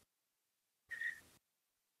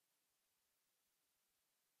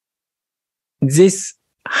 this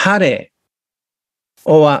Hare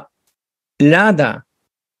or Radha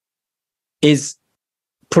is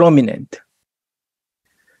prominent.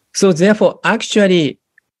 So therefore, actually,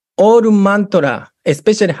 all mantra,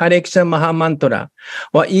 especially Hare Krishna Maha Mantra,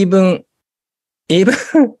 or even we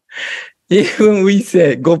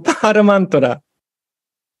say Gopala Mantra,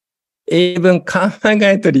 even Karma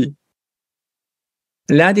Gayatri,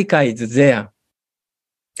 Radhika is there.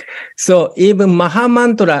 So even Maha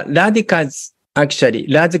Mantra, Radhika is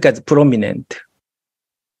prominent.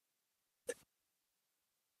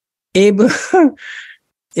 Even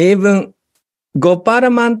Gopala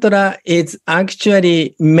Mantra is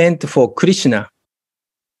actually meant for Krishna.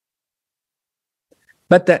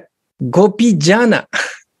 But Gopi Jana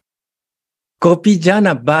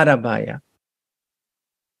Barabaya,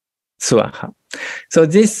 Swaha. So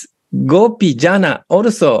this Gopi Jana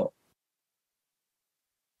also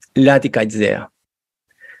Radhika is there.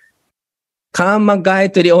 Karma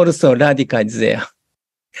Gayatri also Radhika is there.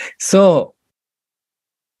 So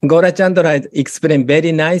Gaurachandra explained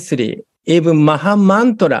very nicely, even Maha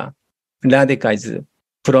Mantra, Radhika is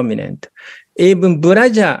prominent. Even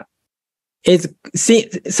Braja is,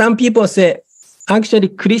 some people say, actually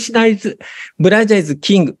Braja is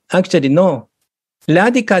king. Actually, no.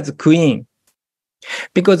 Radhika is queen.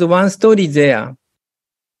 Because one story there,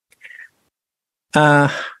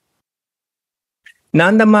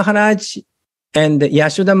 Nanda Maharaj and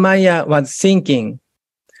Yashoda Maya was thinking,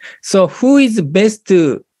 so who is best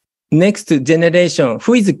next generation?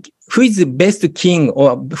 Who is the best king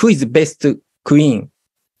or who is the best queen?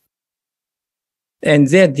 And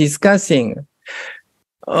they're discussing,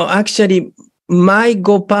 actually, my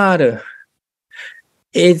Gopal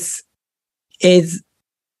is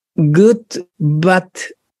good, but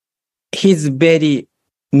he's very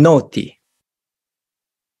naughty.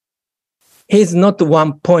 He's not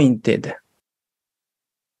one-pointed.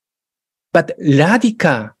 But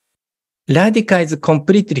Radhika is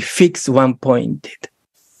completely fixed, one-pointed.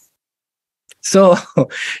 So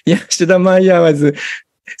Yashoda Maya was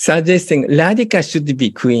suggesting Radhika should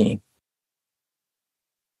be queen.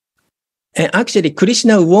 And actually,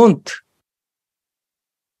 Krishna wants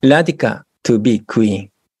Radhika to be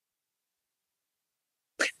queen.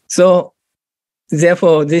 So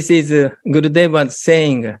therefore, this is Gurudev was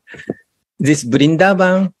saying, this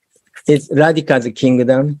Vrindavan is Radhika's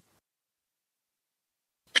kingdom.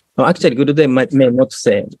 Oh, actually, Gurudev may not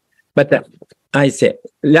say, but I say,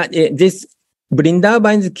 this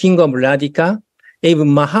Vrindavan is king of Radhika. Even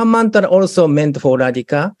Mahamantra also meant for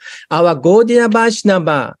Radhika. Our Gaudiya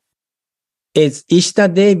Vaishnava is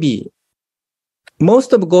Ishta Devi.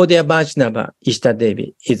 Most of Gaudiya Vaishnava, Ishta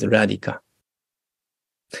Devi is Radhika.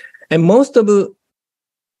 And most of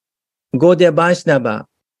Gaudiya Vaishnava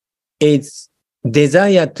is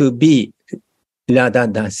desire to be Radha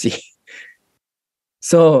Dasi.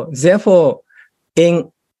 So therefore,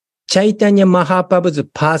 in Chaitanya Mahaprabhu's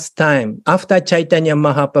pastime, after Chaitanya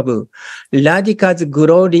Mahaprabhu, Radhika's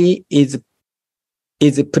glory is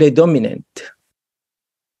predominant,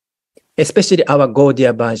 especially our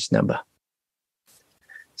Gaudiya Vaishnava.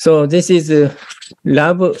 So this is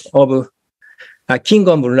love of king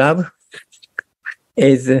of love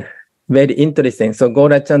is very interesting. So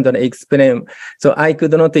Gaurachandra explained. So I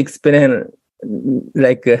could not explain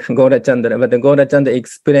like Gaurachandra, but Gaurachandra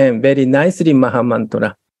explained very nicely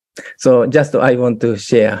Mahamantra. So just I want to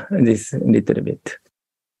share this little bit.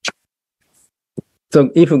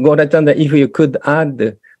 So if Gaurachandra, if you could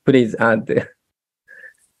add, please add.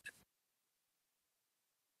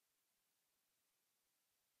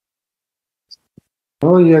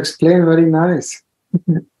 Oh, you explained very nice.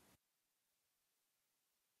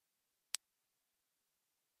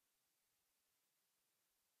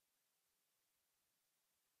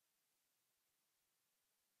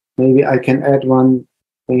 Maybe I can add one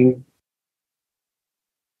thing.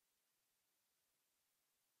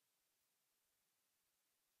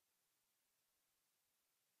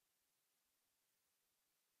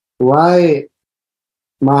 Why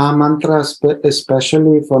Mahamantra,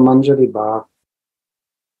 especially for Manjari Bhav?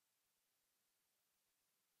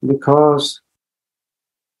 Because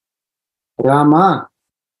Rama,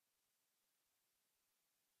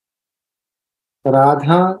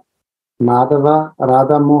 Radha, Madhava,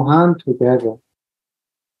 Radha Mohan together.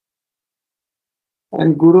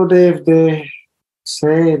 And Gurudev, they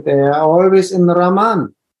say they are always in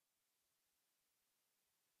Raman.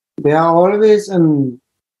 They are always in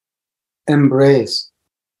embrace.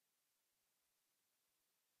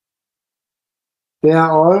 They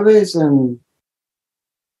are always in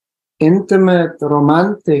intimate,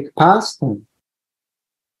 romantic pastime.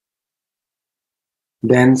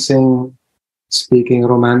 Dancing, speaking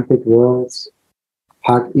romantic words,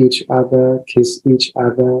 hug each other, kiss each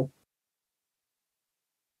other.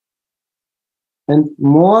 And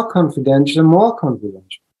more confidential, more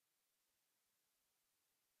confidential.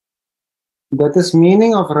 That is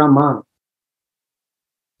meaning of Rama.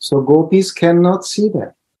 So gopis cannot see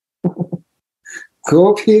that.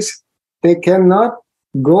 Gopis, they cannot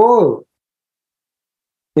go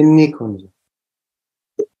in Nikunja.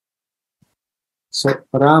 So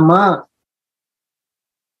Rama,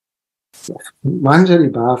 Manjari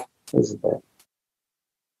Bhav is there.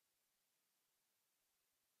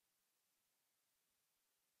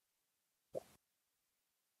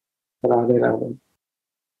 Radhe, Radhe.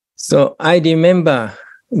 So I remember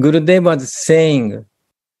Gurudev was saying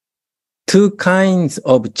two kinds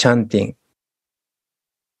of chanting.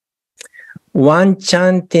 One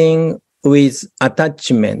chanting with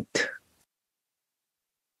attachment,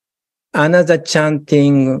 another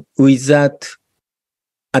chanting without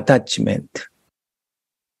attachment.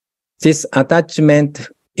 This attachment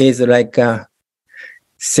is like a,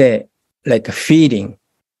 say, like a feeling,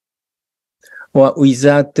 or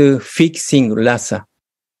without fixing rasa.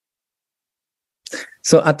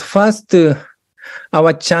 So at first,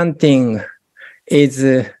 our chanting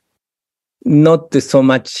is not so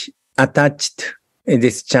much attached in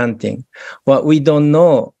this chanting. Well, we don't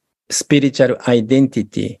know spiritual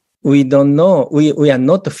identity. We don't know, we are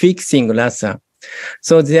not fixing rasa.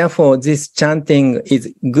 So therefore, this chanting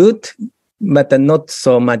is good, but not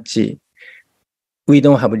so much. We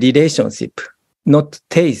don't have relationship, not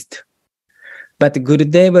taste. But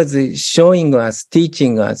Gurudev was showing us,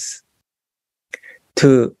 teaching us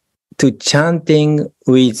to chanting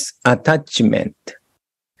with attachment,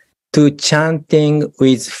 to chanting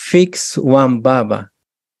with fixed one Baba.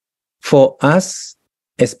 For us,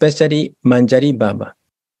 especially Manjari Baba.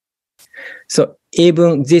 So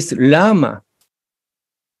even this Lama,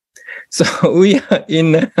 so we are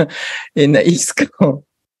in ISKCON.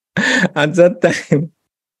 At that time,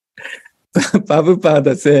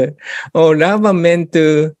 Prabhupada said, oh, Rama meant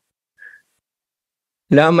to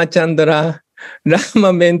Ramachandra,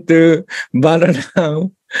 Rama meant to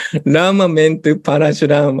Balaram, Rama meant to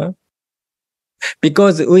Parashurama.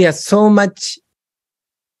 Because we are so much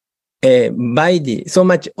so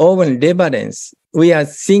much open reverence. We are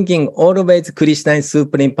thinking always Krishna is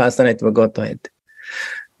Supreme Personality of Godhead.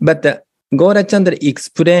 But Gaurachandra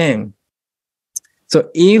explained, so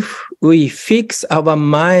if we fix our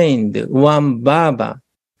mind, one Baba,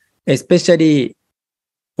 especially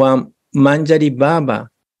one Manjari Baba,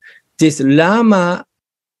 this Lama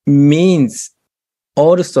means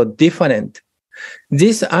also different.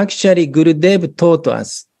 This actually Gurudev taught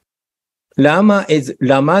us. Lama is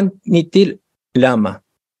Ramanitil Lama.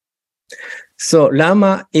 So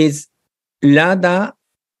Lama is Radha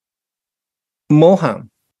Mohan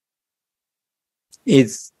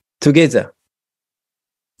is together,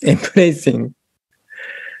 embracing.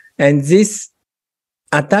 And this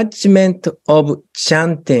attachment of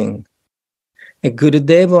chanting,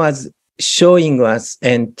 Gurudev was showing us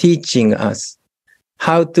and teaching us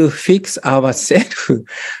how to fix ourselves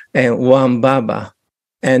and one Baba.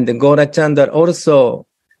 And Gaurachandra also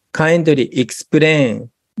kindly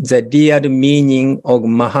explained the real meaning of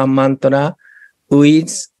Mahamantra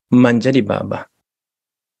with Manjari Baba.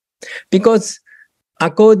 Because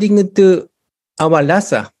according to our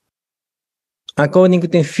rasa, according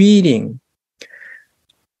to feeling,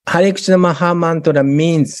 Hare Krishna Mahamantra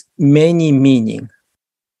means many meaning.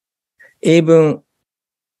 Even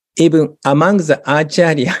among the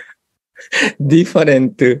Acharya,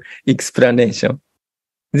 different explanation.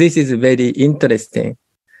 This is very interesting.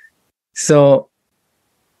 So,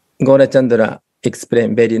 Gaurachandra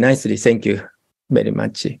explained very nicely. Thank you very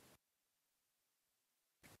much.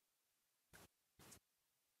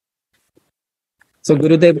 So,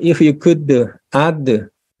 Gurudev, if you could add,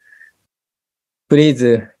 please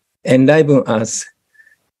enliven us.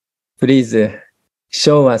 Please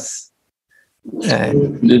show us.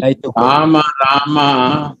 Rama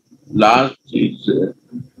Rama, last is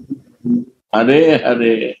Hare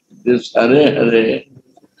Hare. This Hare Hare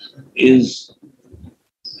is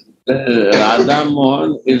Radha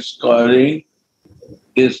Mohan is calling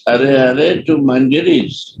this Hare Hare to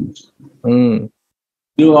Manjaris.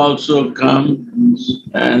 You also come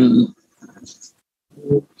and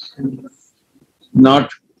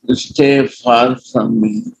not stay far from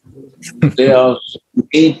me. They also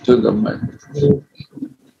meet to the Manjaris.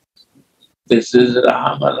 This is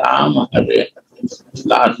Rama Rama Hare Hare.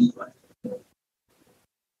 Last one.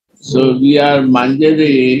 So we are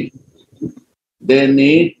Manjari. They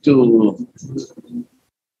need to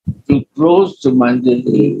close to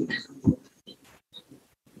Manjari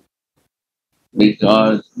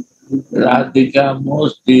because Radhika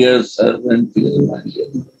most dear servant is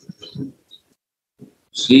Manjari.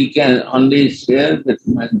 She can only share with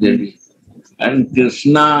Manjari. And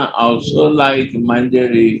Krishna also like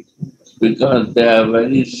Manjari because they are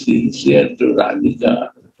very sincere to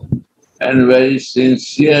Radhika and very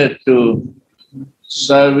sincere to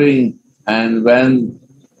serving. And when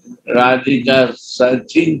Radhika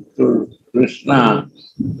searching to Krishna,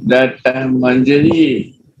 that time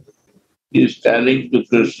Manjari is telling to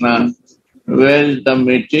Krishna where is the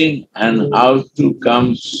meeting and how to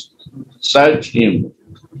come search him.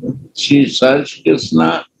 She searched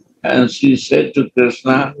Krishna and she said to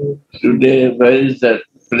Krishna, today where is that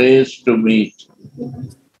place to meet?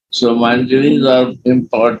 So Manjaris are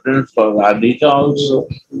important for Radhika also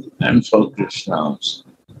and for Krishna also.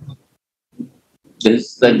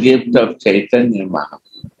 This is the gift of Chaitanya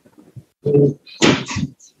Mahaprabhu.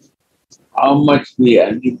 How much we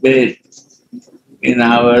elevate in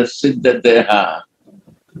our Siddha Deha,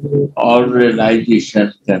 all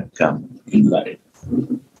realization can come in life.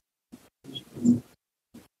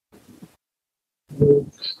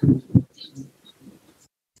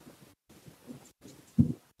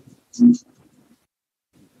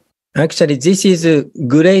 Actually, this is a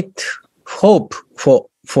great hope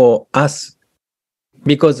for us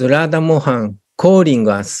because Radha Mohan calling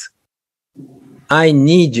us, I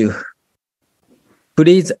need you.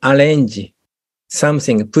 Please arrange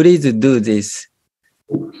something. Please do this.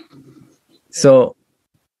 So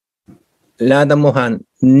Radha Mohan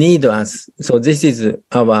need us. So this is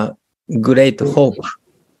our great hope.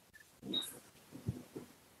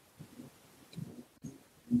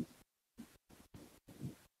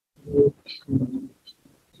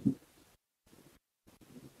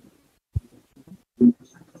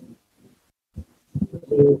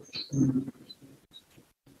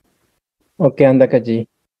 Okay, Andakaji.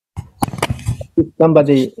 If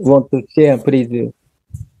somebody want to share, please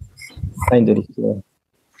kindly share.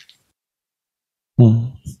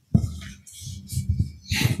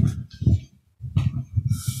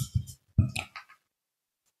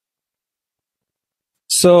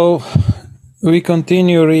 So we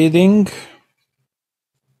continue reading.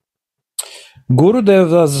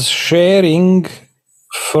 Gurudev was sharing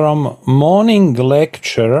from morning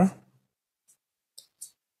lecture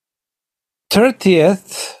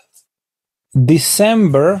 30th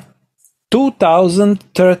December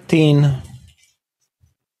 2013.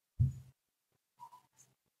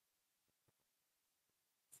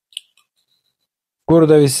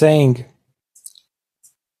 Gurudev is saying,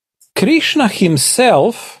 Krishna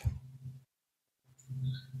himself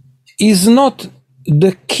is not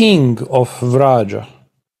the king of Vraja.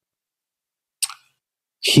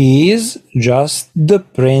 He is just the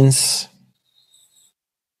prince.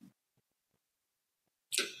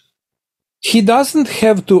 He doesn't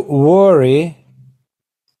have to worry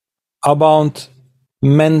about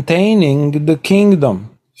maintaining the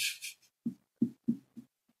kingdom.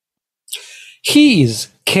 He is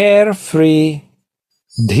carefree,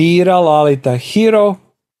 Dhira Lalita hero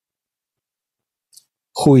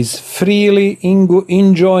who is freely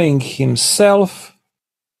enjoying himself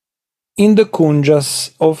in the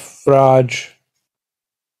kunjas of Vraj.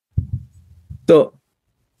 So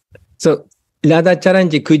Radha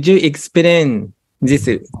Charanji, could you explain this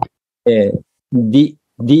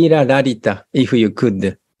Dhira Lalita, if you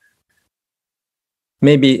could?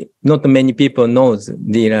 Maybe not many people knows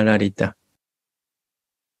Dhira Lalita.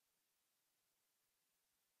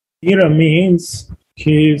 Dhira means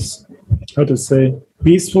he is, how to say,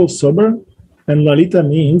 peaceful, sober, and Lalita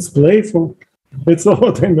means playful. That's all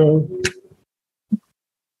what I know.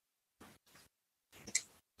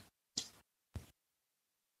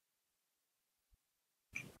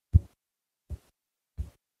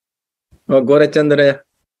 Oh, Gorachandra,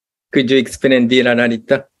 could you explain Dhira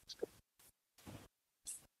Lalita?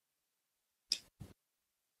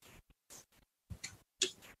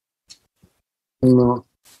 No,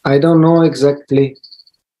 I don't know exactly,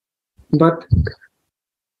 but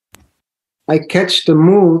I catch the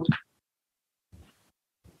mood.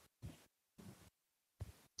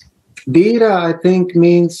 Dhira, I think,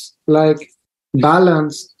 means like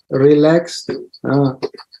balanced, relaxed.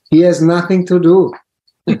 He has nothing to do.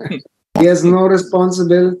 He has no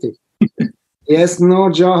responsibility. He has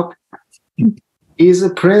no job. He is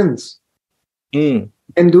a prince. And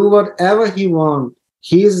do whatever he wants.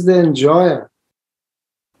 He is the enjoyer.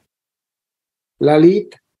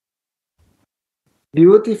 Lalit,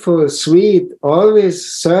 beautiful, sweet,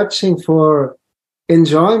 always searching for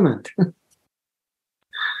enjoyment.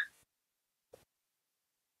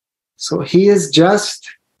 So he is just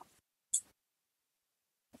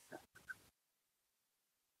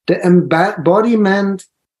the embodiment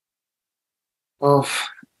of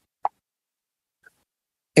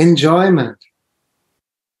enjoyment.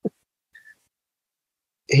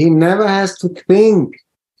 He never has to think,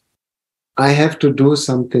 I have to do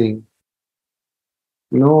something.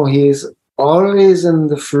 No, he is always in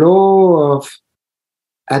the flow of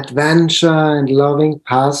adventure and loving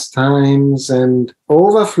pastimes and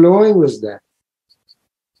overflowing with that.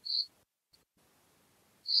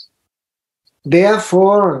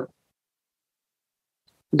 Therefore,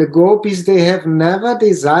 the gopis, they have never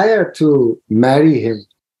desired to marry him.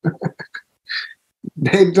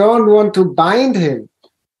 They don't want to bind him.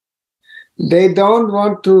 They don't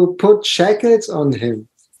want to put shackles on him.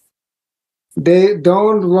 They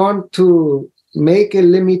don't want to make a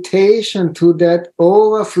limitation to that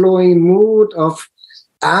overflowing mood of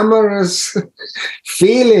amorous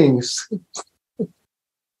feelings.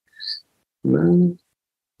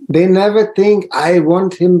 They never think, I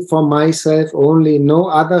want him for myself only, no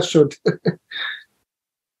other should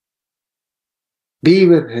be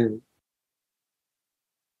with him.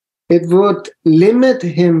 It would limit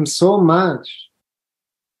him so much.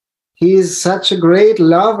 He is such a great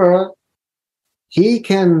lover, he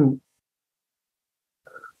can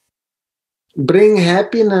bring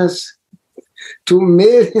happiness to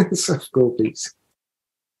millions of gopis.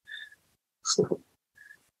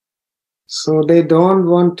 So they don't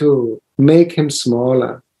want to make him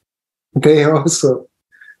smaller. They also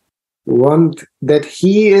want that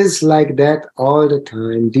he is like that all the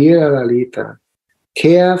time, dear Lalita,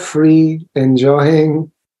 carefree,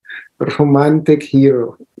 enjoying, romantic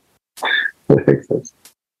hero. Like that.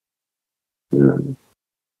 Yeah.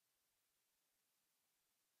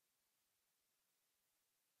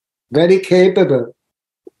 Very capable.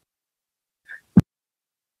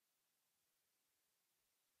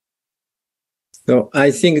 So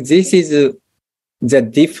I think this is the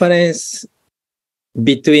difference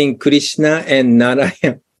between Krishna and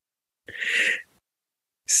Narayana.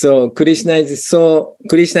 So Krishna's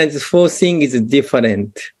four thing is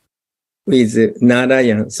different with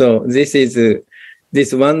Narayana. So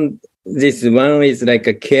this one is like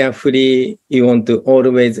a carefree, you want to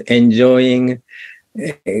always enjoying,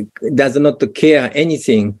 does not care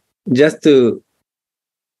anything, just to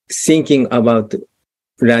thinking about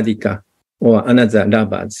Radhika or another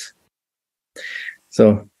lovers.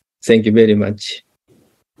 So thank you very much.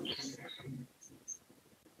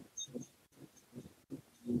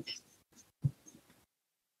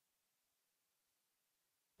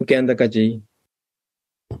 Okay, Andakaji.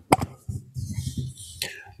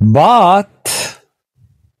 But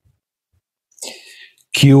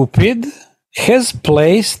Cupid has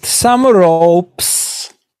placed some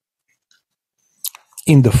ropes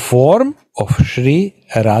in the form of Sri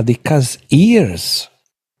Radhika's ears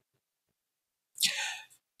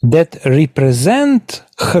that represent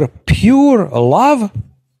her pure love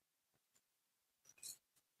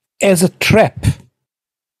as a trap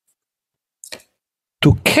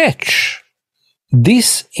to catch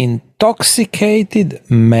this intoxicated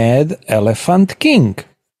mad elephant king.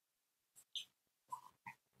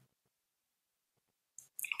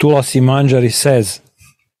 Tulasi Manjari says,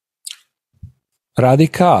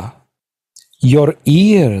 Radhika, your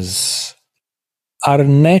ears are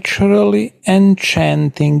naturally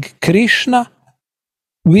enchanting Krishna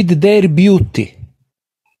with their beauty.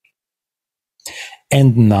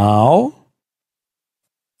 And now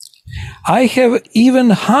I have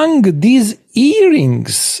even hung these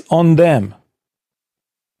earrings on them.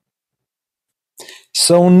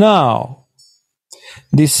 So now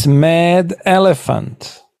this mad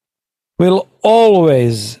elephant will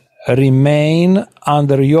always remain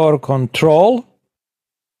under your control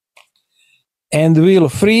and will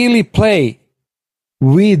freely play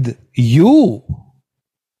with you.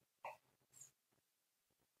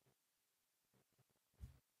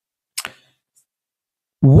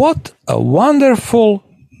 What a wonderful,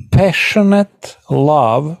 passionate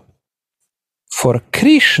love for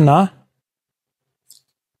Krishna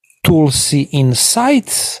Tulsi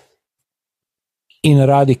incites in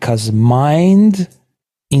Radhika's mind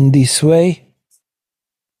in this way.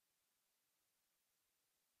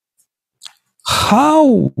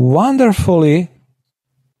 How wonderfully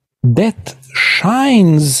that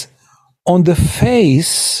shines on the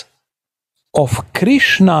face of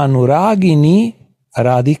Krishna Anuragini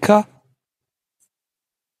Radhika.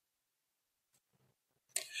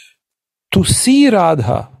 To see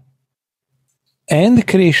Radha and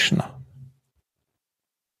Krishna,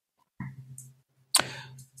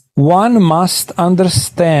 one must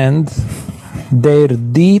understand their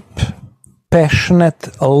deep,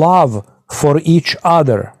 passionate love for each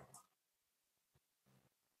other.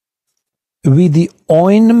 With the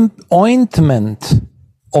ointment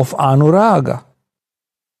of Anuraga.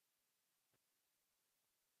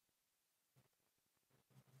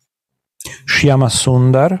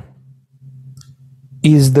 Shyamasundar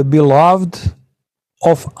is the beloved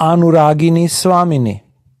of Anuragini Swamini.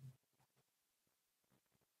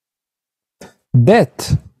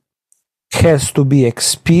 That has to be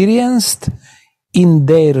experienced in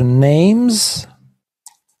their names,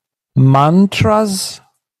 mantras,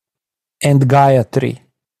 and Gayatri.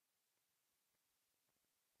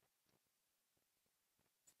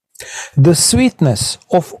 The sweetness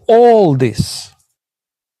of all this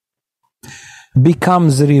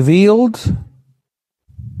becomes revealed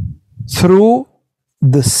through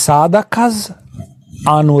the sadhaka's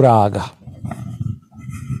anuraga.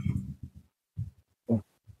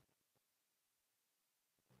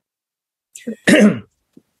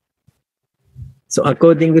 So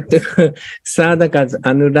according to sadhaka's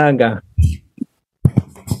anuraga,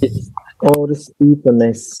 all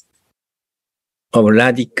sweetness of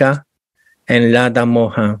Radhika and Radha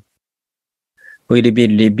Mohan will be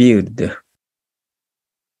revealed.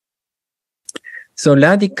 So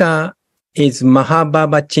Radhika is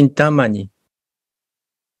Mahabhava Chintamani.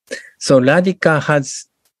 So Radhika has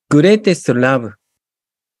greatest love.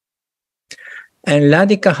 And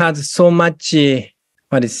Radhika has so much,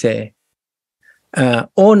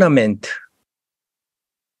 ornament,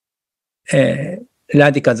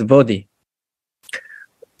 Radhika's body.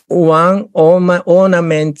 One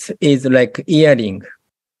ornament is like earring.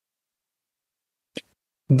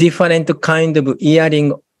 Different kind of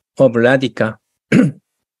earring of Radhika.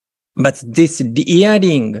 But this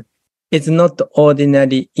earring is not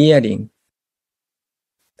ordinary earring.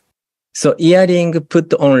 So earring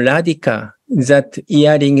put on Radhika, that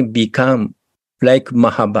earring become like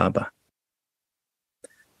Mahabhava.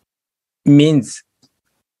 Means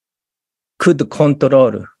could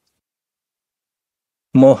control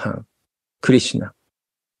Mohan, Krishna.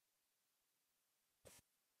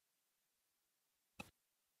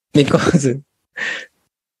 Because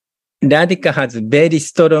Radhika has very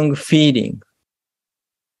strong feeling.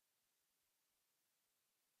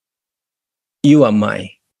 You are mine.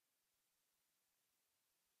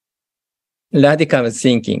 Radhika was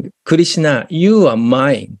thinking, Krishna, you are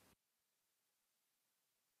mine.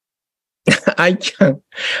 I can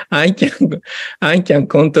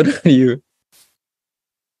control you.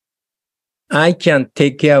 I can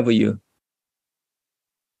take care of you.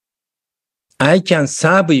 I can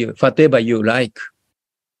serve you whatever you like.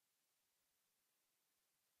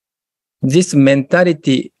 This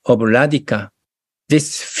mentality of Radhika,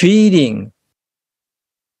 this feeling,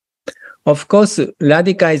 of course,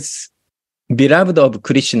 Radhika is beloved of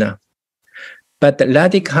Krishna, but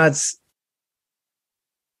Radhika has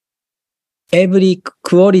every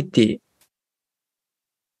quality.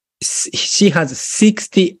 She has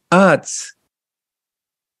 60 arts,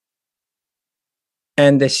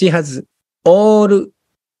 and she has all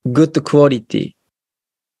good quality,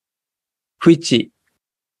 which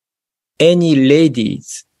any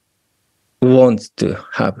ladies want to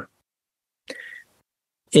have.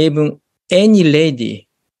 Even any lady,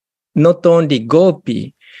 not only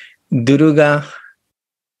Gopi, Durga,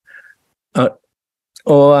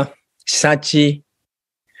 or Sachi,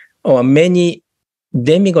 or many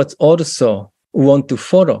demigods also want to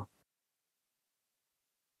follow.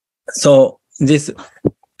 So this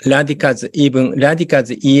Radhika's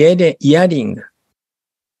earring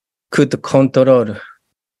could control.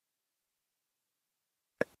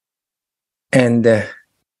 And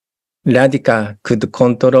Radhika could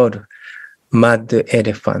control mad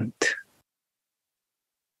elephant.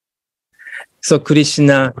 So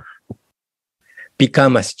Krishna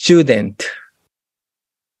became a student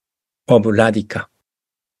of Radhika.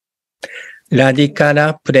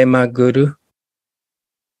 Radhikara Prema Guru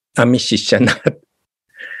Amishishana.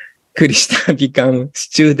 Krishna became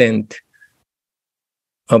student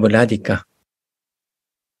of Radhika.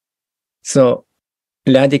 So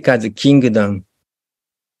Radhika's kingdom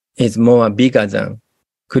is more bigger than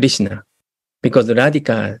Krishna, because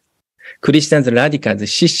Krishna's Radhika's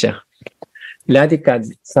Shishya,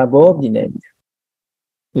 Radhika's subordinate.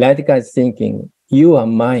 Radhika is thinking, you are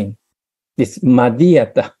mine. This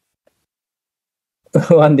Madhyata.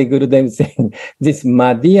 One day Gurudev is saying, this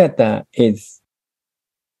Madhyata is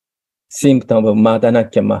symptom of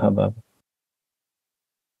Madhanakya Mahabhava.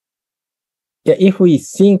 Yeah, if we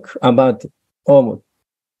think about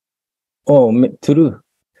true,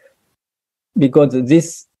 because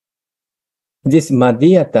this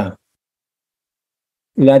Madhyata,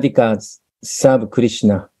 Radhika serve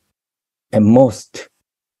Krishna and most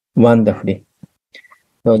wonderfully.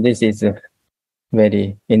 So this is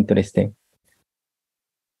very interesting.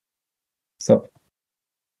 So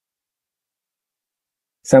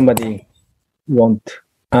somebody want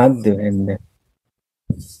add and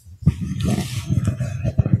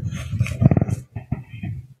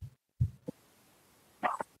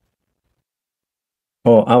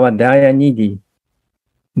oh, our Daya Nidhi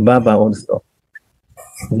Baba also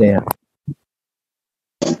there.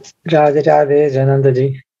 Radhe Radhe, Jananda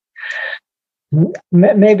ji.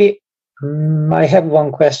 Maybe I have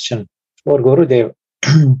one question for Gurudev.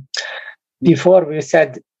 Before we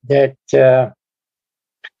said that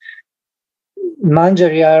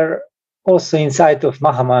Manjari are also inside of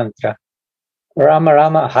Mahamantra, Rama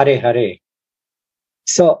Rama Hare Hare.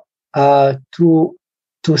 So to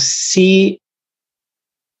see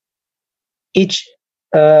each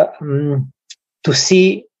to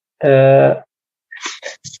see how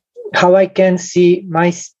I can see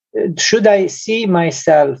should I see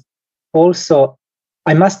myself also?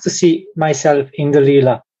 I must see myself in the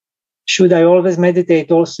Leela. Should I always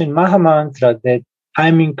meditate also in Mahamantra that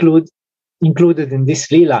I'm included in this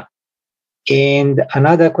Leela? And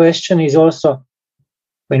another question is also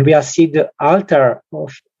when we see the altar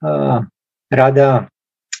of Radha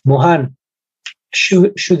Mohan,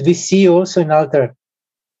 should we see also in altar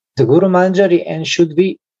the Guru Manjari, and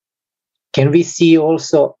can we see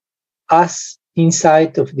also us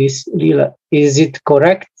inside of this Leela? Is it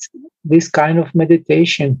correct, this kind of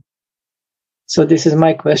meditation? So this is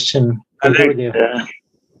my question.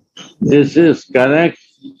 This is correct,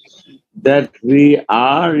 that we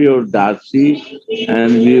are your dasi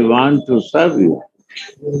and we want to serve you.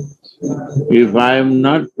 If I am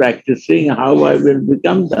not practicing, how I will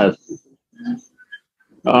become dasi?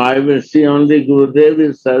 I will see only Gurudev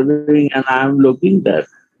is serving and I am looking there.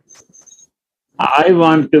 I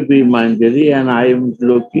want to be Manjari and I am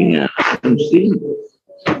looking and I am seeing.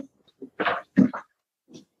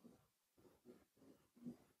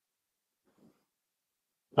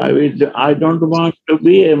 I don't want to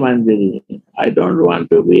be a Manjari. I don't want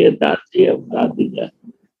to be a Dasi of Radhika.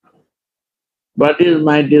 What is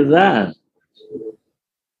my desire?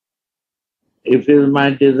 If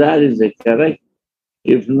my desire is correct,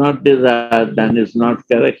 if not desire, then it's not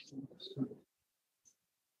correct.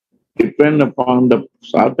 Depend upon the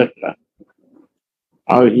sadhaka,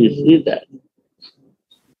 how he sees that.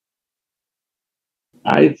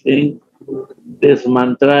 I think this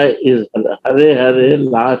mantra is Hare Hare,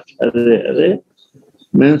 last Hare Hare,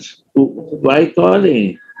 means by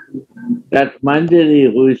calling that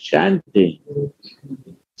Manjari who is chanting.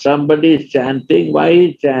 Somebody is chanting, why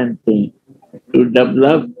is chanting? To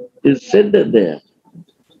develop is said there.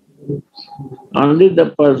 Only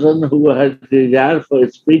the person who has desire for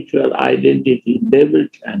spiritual identity, they will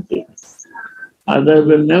chant it. Others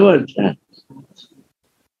will never chant.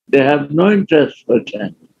 They have no interest for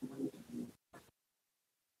chanting.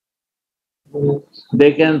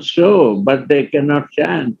 They can show, but they cannot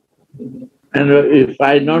chant. And if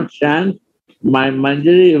I don't chant, my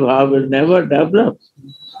Manjari bhava will never develop.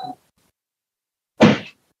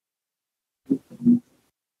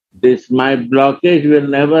 My blockage will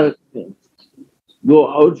never go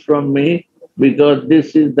out from me, because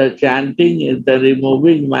this is the chanting, is the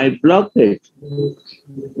removing my blockage.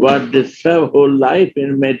 What disturbs whole life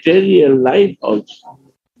in material life also.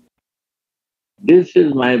 This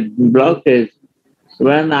is my blockage.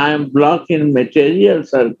 When I am blocked in material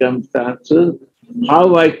circumstances,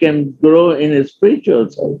 how I can grow in spiritual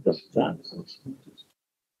circumstances?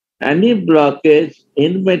 Any blockage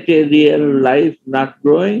in material life not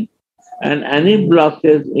growing, and any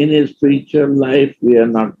blockage in spiritual life we are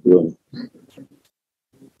not growing.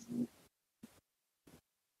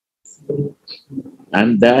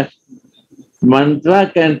 And that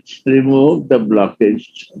mantra can remove the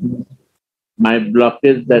blockage. My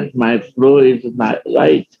blockage that my flow is not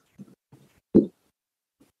right.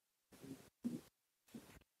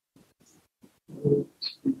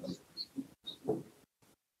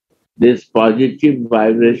 This positive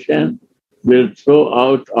vibration will throw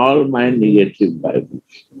out all my negative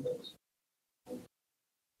vibrations.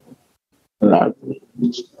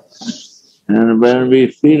 And when we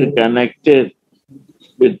feel connected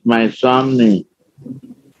with my Swami,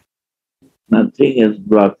 nothing is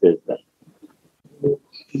blocked.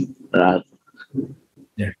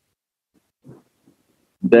 Yeah.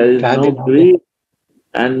 There is no greed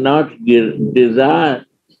and not desire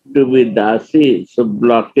to be dasi, so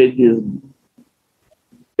blockage is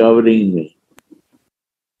covering me.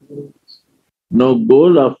 No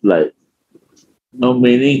goal of life, no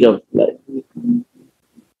meaning of life.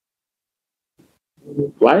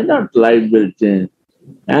 Why not life will change?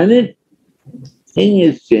 Anything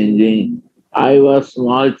is changing. I was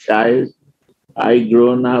small child, I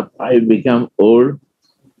grown up, I become old.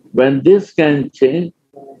 When this can change,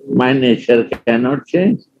 My nature cannot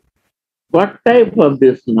change. What type of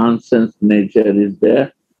this nonsense nature is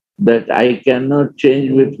there that I cannot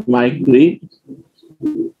change with my greed?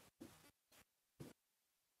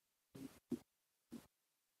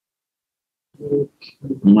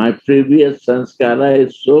 My previous sanskara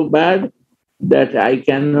is so bad that I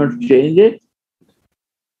cannot change it.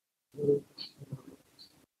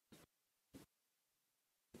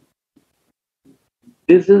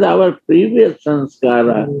 This is our previous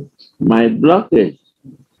sanskara, my blockage.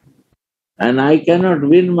 And I cannot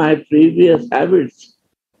win my previous habits.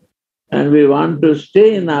 And we want to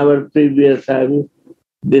stay in our previous habits.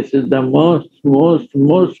 This is the most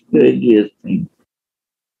craziest thing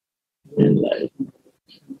in life.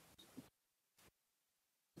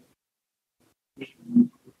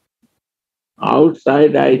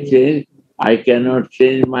 Outside I change, I cannot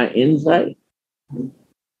change my inside.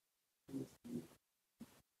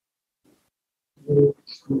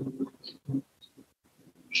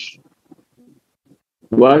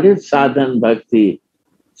 What is sadhan bhakti?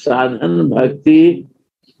 Sadhan bhakti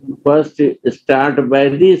first start by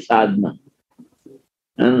the sadhana.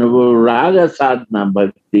 And raga sadhana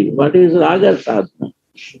bhakti. What is raga sadhana?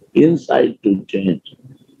 Inside to change,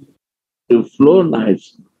 to flow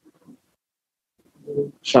nicely.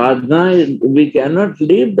 Sadhana, we cannot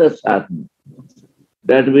leave the sadhana.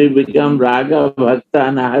 That we become raga bhakta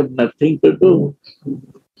and I have nothing to do.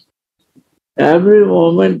 Every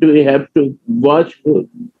moment we have to watchful.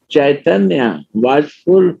 Chaitanya,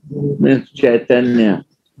 watchful means Chaitanya.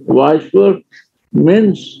 Watchful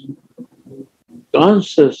means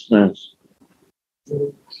consciousness.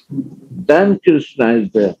 Then Krishna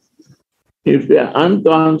is there. If you are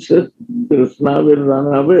unconscious, Krishna will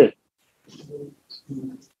run away.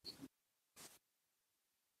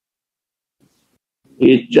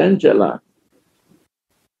 He is chanchala.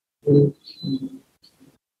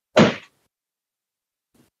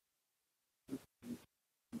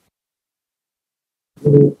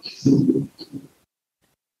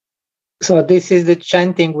 So this is the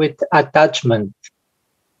chanting with attachment,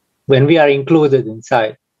 when we are included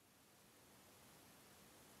inside.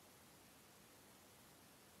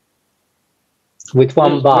 With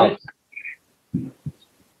one bar.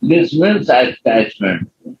 This means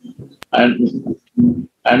attachment.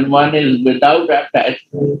 And one is without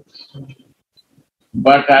attachment.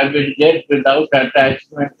 But I will get without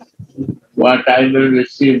attachment what I will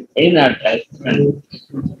receive in attachment,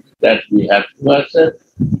 that we have to accept.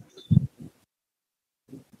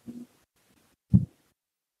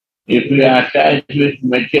 If we are attached with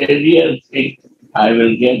material things, I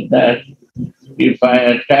will get that. If I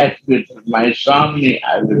attach with my somni,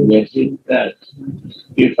 I will get it that.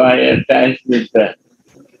 If I attach with the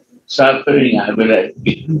suffering, I will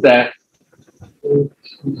get that.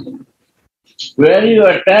 Where you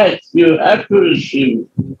attach, you have to receive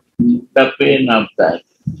the pain of that.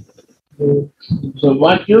 So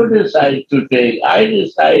what you decide to take, I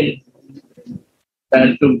decide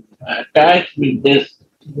that to attach with this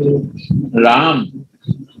Ram,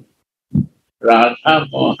 Radha,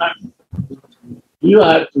 Mohan. You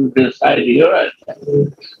have to decide your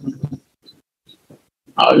attachment.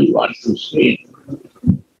 How you want to see it.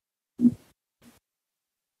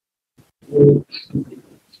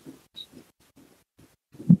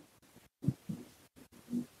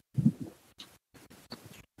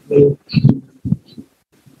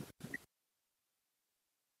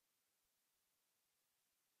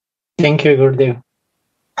 Thank you, Gurudev.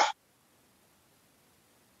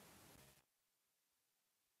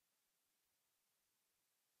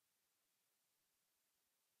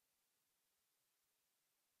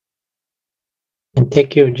 And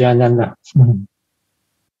thank you, Jananda.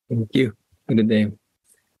 Thank you, Gurudev.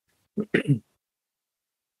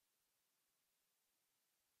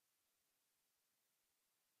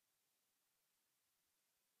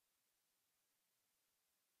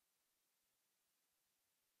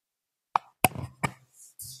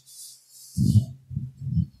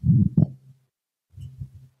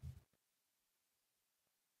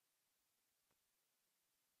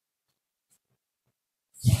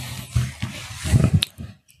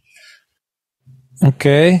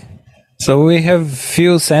 Okay, so we have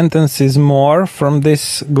few sentences more from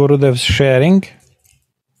this Gurudev's sharing.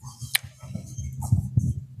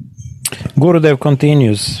 Gurudev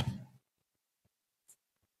continues.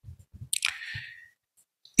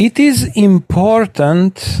 It is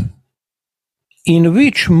important in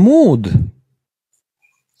which mood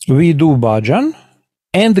we do bhajan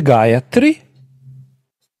and Gayatri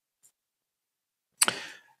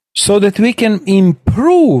so that we can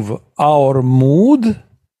improve our mood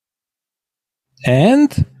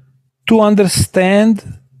and to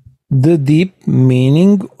understand the deep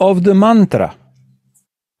meaning of the mantra.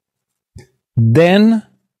 Then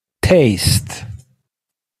taste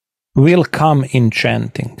will come in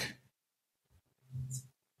chanting.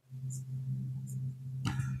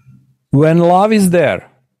 When love is there,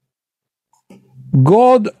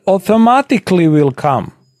 God automatically will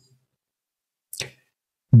come.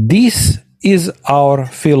 This is our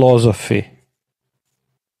philosophy.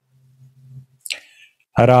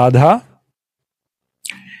 Radha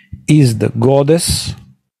is the goddess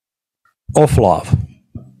of love.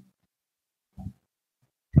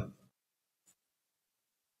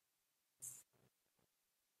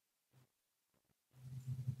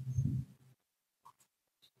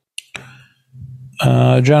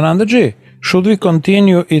 Janandaji, should we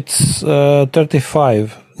continue? It's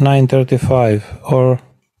 9:35, or?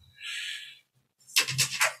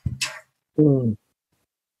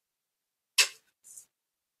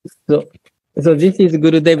 So this is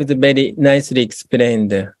Gurudev's very nicely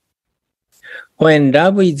explained. When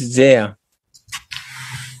love is there,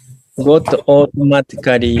 God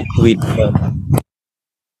automatically will come.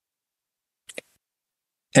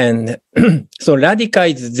 And so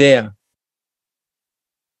Radhika is there,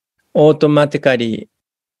 automatically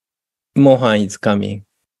Mohan is coming.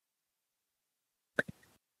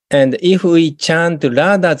 And if we chant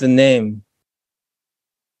Radha's name,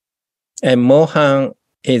 and Mohan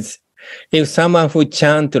is, if someone who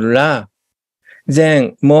chants Ra,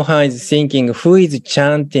 then Mohan is thinking who is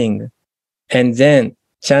chanting, and then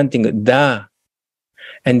chanting Da,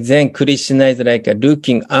 and then Krishna is like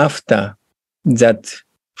looking after that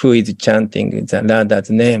who is chanting the Radha's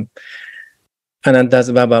name.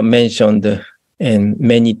 Anantas Baba mentioned in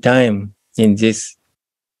many times in this.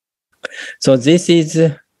 So this is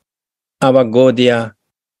our Gaudiya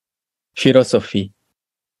philosophy.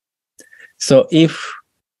 So if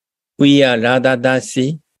we are Radha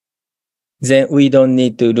Dasi, then we don't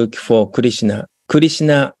need to look for Krishna.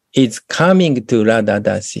 Krishna is coming to Radha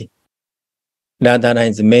Dasi. Radharani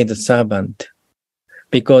is made servant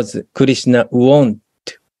because Krishna won't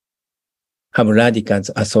have Radhika's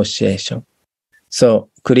association. So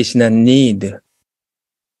Krishna need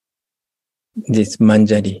this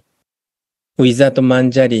Manjari. Without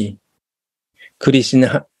Manjari,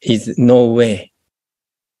 Krishna is no way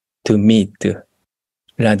to meet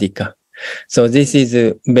Radhika. So this is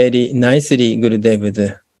very nicely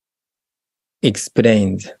Gurudev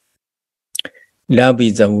explained. Love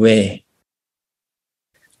is a way.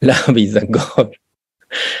 Love is a goal.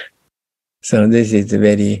 So this is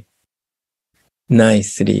very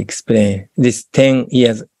nicely explained. This 10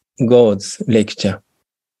 years God's lecture.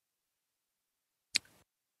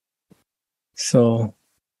 So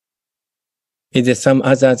is there some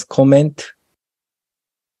others comment?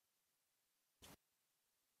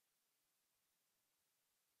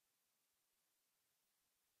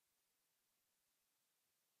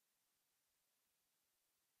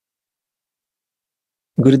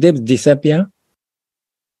 Gurudev disappear?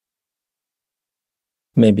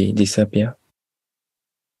 Maybe disappear.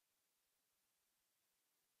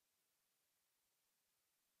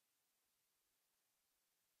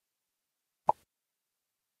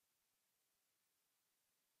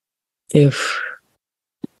 If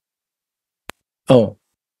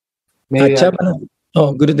Maybe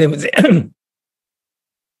Gurudev.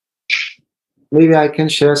 maybe I can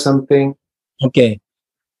share something. Okay.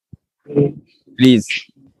 Please.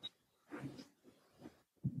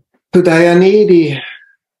 To Dayanidhi,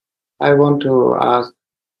 I want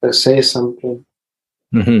to say something.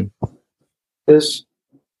 Mm-hmm. This,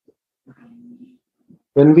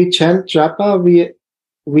 when we chant japa,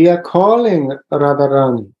 we are calling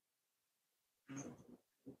Radharani.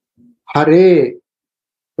 Hare,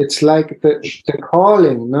 it's like the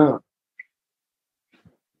calling, no?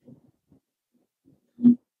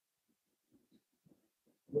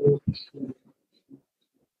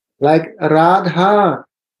 Like Radha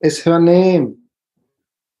is her name.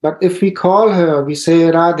 But if we call her, we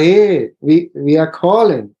say Radhe, we are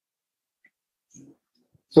calling.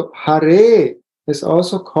 So Hare is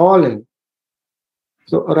also calling.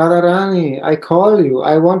 So Radharani, I call you,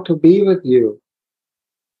 I want to be with you.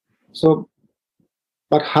 So,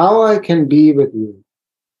 but how I can be with you?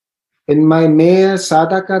 In my mere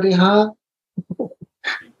sadhaka deha?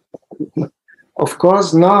 Of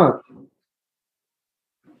course not.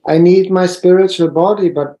 I need my spiritual body,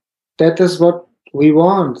 but that is what we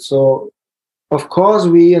want. So, of course,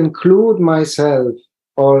 we include myself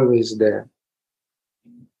always there.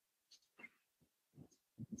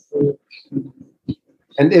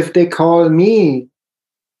 And if they call me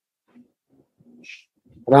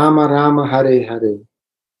Rama Rama Hare Hare,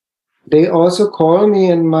 they also call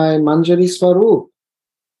me in my Manjari Swarup.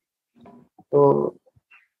 So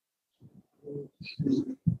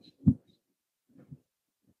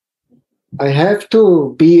I have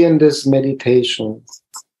to be in this meditation.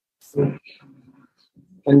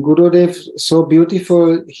 And Gurudev, so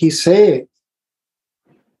beautiful, he said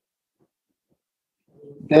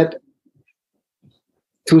that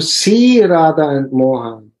to see Radha and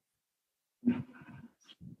Mohan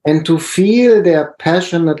and to feel their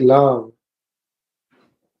passionate love,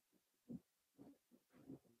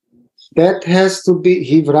 that has to be,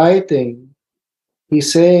 he's writing,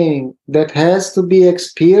 he's saying, that has to be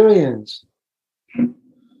experienced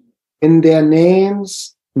in their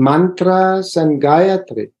names, mantras, and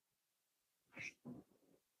Gayatri.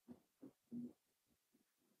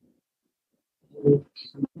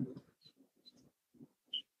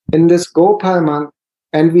 In this Gopal mantra,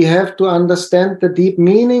 and we have to understand the deep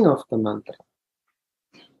meaning of the mantra.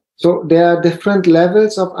 So there are different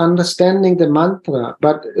levels of understanding the mantra,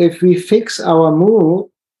 but if we fix our mood,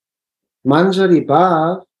 Manjari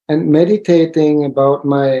Bhav, and meditating about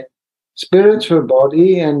my spiritual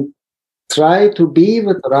body and try to be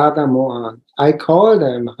with Radha Mohan, I call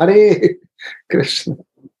them Hare Krishna.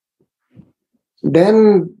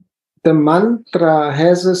 Then the mantra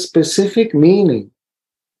has a specific meaning.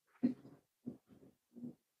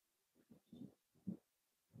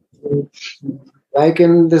 Like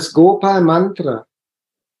in this Gopal mantra,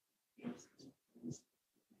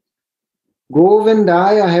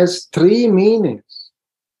 Govindaya has 3 meanings.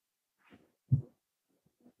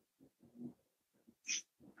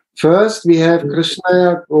 First, we have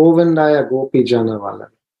Krishnaya, Govindaya, Gopi Janavala.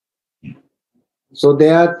 So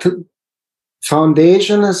there are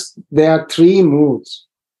foundation is there are 3 moods: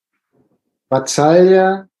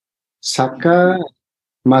 Vatsalya, Sakha,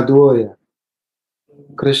 Madhurya.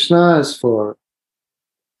 Krishna is for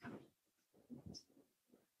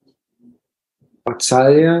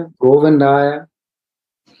Vatsalya, Govindaya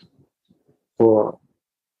for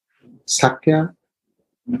Sakya,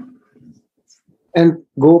 and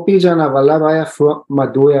Gopi Jana Vallabhaya for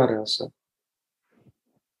Madhurya Rasa.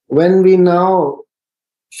 When we now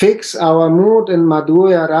fix our mood in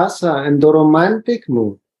Madhurya Rasa, in the romantic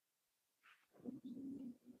mood,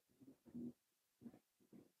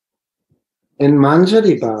 in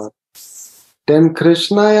Manjari Bhav, then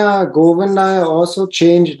Krishnaya, Govindaya also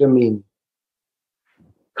change the meaning.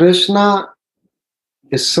 Krishna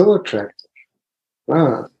is so attractive,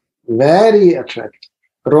 very attractive,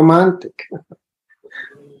 romantic,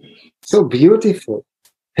 so beautiful.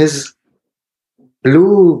 His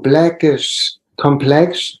blue, blackish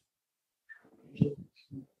complexion,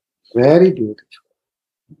 very beautiful.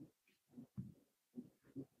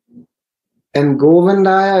 And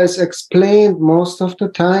Govindaya is explained most of the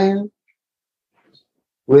time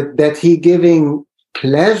with that he giving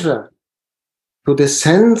pleasure to the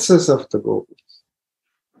senses of the gopis.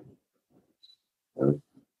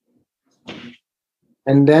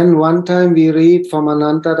 And then one time we read from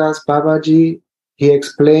Anantadas Babaji, he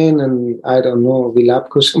explained, and I don't know, Vilap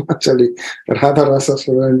Kushamachali, Radha Rasa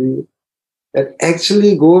Suranji, that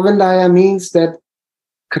actually Govindaya means that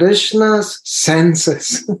Krishna's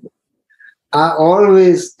senses are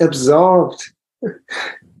always absorbed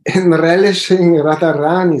in relishing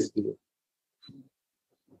Radharani's view.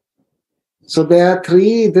 So there are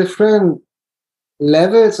 3 different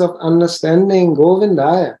levels of understanding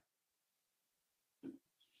Govindaya.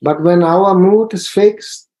 But when our mood is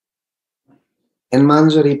fixed in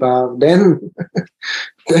Manjari Bhav, then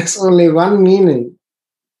there's only one meaning.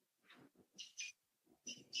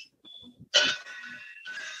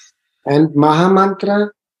 And Mahamantra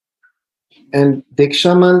and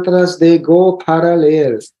Diksha mantras, they go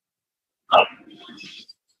parallel.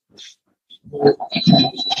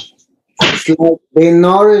 It's like they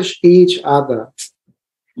nourish each other.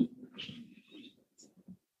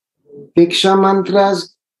 Diksha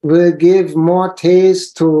mantras will give more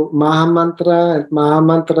taste to Mahamantra, and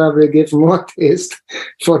Mahamantra will give more taste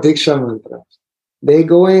for Diksha mantra. They're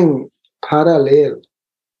going parallel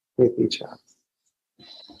with each other.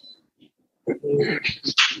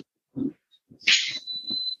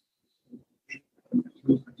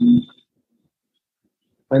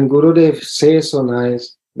 And Gurudev says so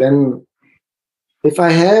nice, then if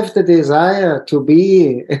I have the desire to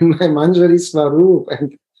be in my Manjari Swarup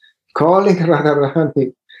and calling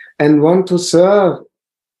Radharani and want to serve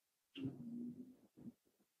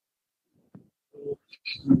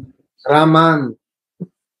Raman,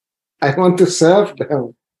 I want to serve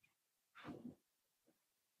them,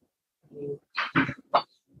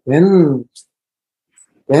 then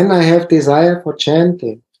I have desire for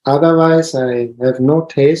chanting. Otherwise, I have no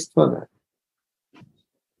taste for that.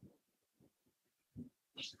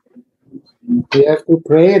 We have to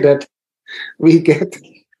pray that we get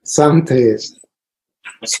some taste,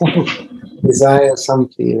 some desire, some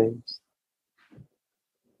feelings.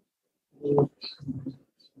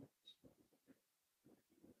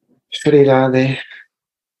 Shri Radhe.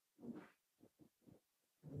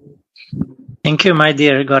 Thank you, my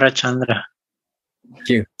dear Gorachandra. Thank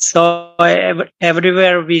you. So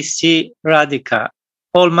everywhere we see Radhika,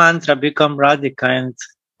 all mantra become Radhika, and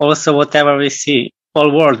also whatever we see,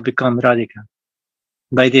 all world become Radhika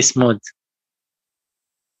by this mood.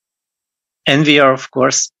 And we are, of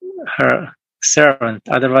course, her servant.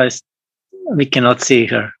 Otherwise, we cannot see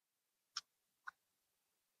her.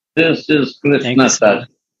 This is Thank you Krishna so much. Tat.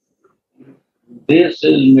 This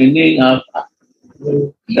is meaning of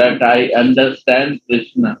that I understand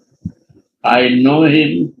Krishna. I know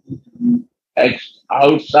him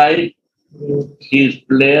outside. He is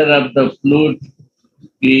player of the flute.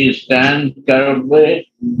 He stands curved way.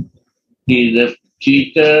 He is a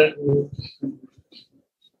cheater.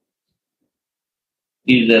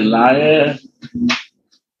 He is a liar.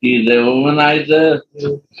 He is a womanizer.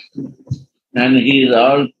 And he is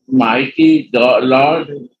almighty God,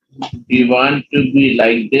 Lord. He wants to be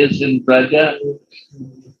like this in Praja.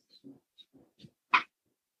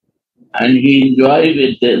 And he enjoys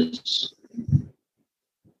with this.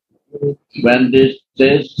 When this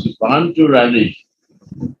says, want to relish,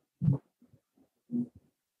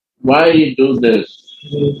 why he do this?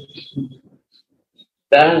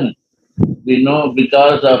 Then we know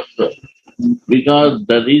because the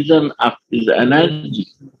reason of his energy,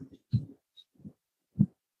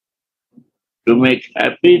 to make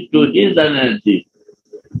happy to his energy.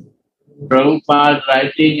 Prabhupada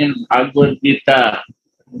writing in Bhagavad Gita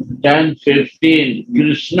 10:15,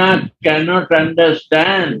 Krishna cannot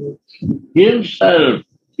understand himself.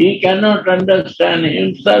 He cannot understand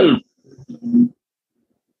himself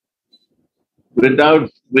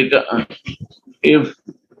because if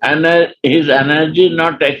his energy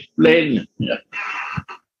not explained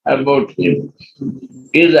about him.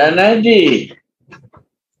 His energy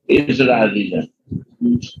is Radhika.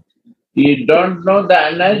 You don't know the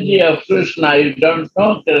energy of Krishna, you don't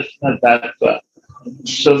know Krishna Tattva.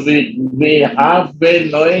 So we halfway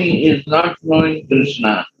knowing is not knowing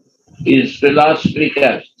Krishna, is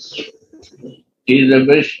philosophical, is a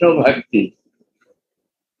Vishnu Bhakti.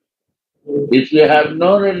 If you have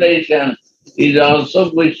no relation, is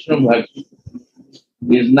also Vishnu Bhakti.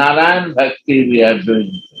 Is Narayan Bhakti we are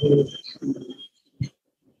doing.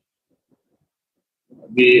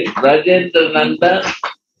 Rajendra Nanda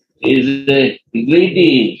is a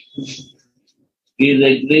greedy. He is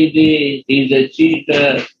a greedy, he is a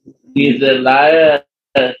cheater, he is a liar,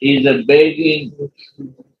 he is a begging.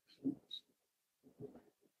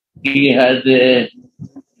 He has a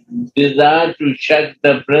desire to shake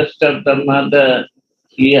the breast of the mother.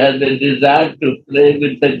 He has a desire to play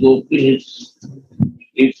with the gopis.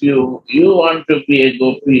 If you want to be a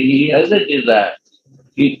gopi, he has a desire.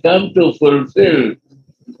 He comes to fulfill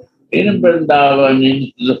in Vrindavan,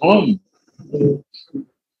 in his home.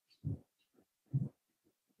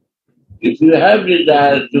 If you have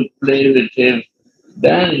desire to play with him,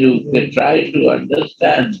 then you can try to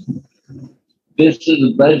understand. This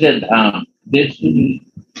is Brajadham. This is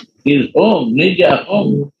his home, Nija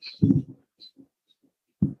home.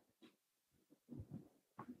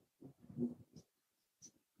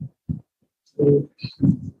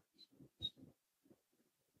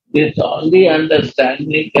 This only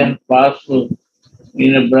understanding can pass through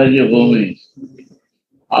in a Brajabhumi.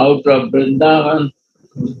 Out of Vrindavan,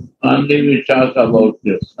 only we talk about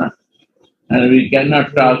Krishna. And we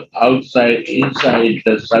cannot talk outside, inside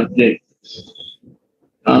the subject.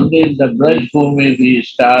 Only in the Brajabhumi we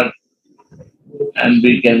start and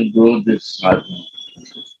we can grow this sadhana.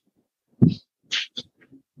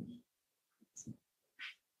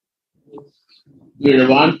 We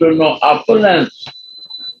want to know opulence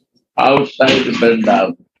outside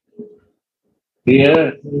Vrindavan.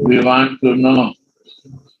 Here we want to know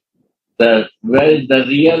where is the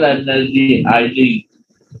real energy hiding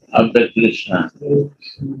of the Krishna.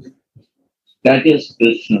 That is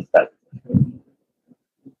Krishna Tattva.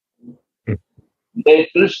 The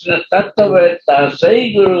Krishna Tattva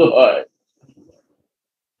Sahi Guru hoy.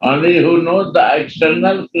 Only who knows the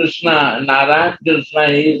external Krishna, Narayan Krishna,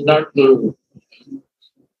 he is not Guru.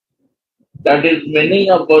 That is meaning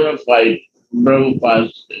of bona fide,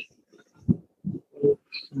 Prabhupada said.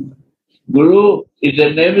 Guru is a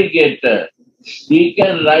navigator. He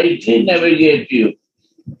can rightly navigate you.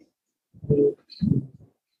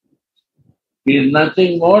 He is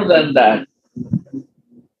nothing more than that.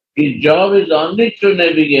 His job is only to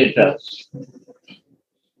navigate us.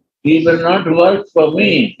 He will not work for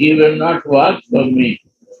me. He will not work for me.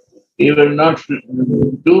 He will not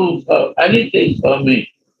do anything for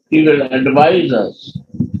me. He will advise us.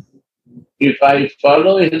 If I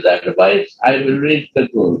follow his advice, I will reach the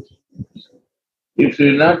goal. If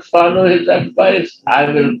you not follow his advice,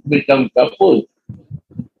 I will become kaput.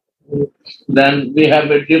 Then we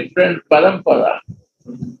have a different parampara.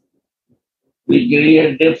 We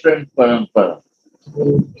create different parampara.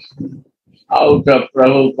 Out of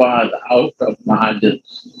Prabhupada, out of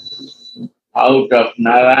Mahajans, out of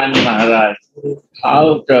Narayan Maharaj,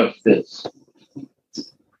 out of this.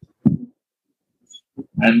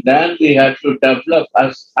 And then we have to develop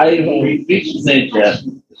as I which nature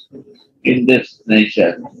in this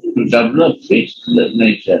nature, to develop fixed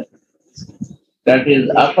nature. That is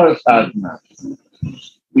upper sadhana.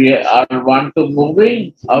 We are want to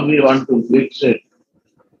moving or we want to fix it.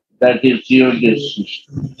 That is your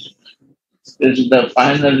decision. This is the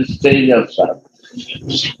final stage of sadhana.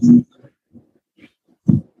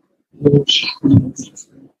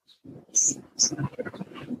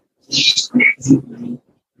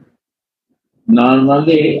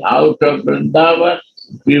 Normally, out of Vrindavan,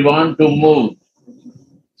 we want to move.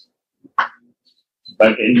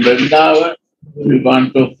 But in Vrindavan, we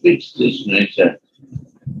want to fix this nature.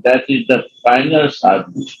 That is the final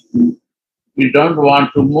sadhana. We don't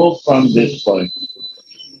want to move from this point.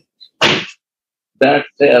 That's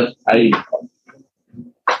the idea.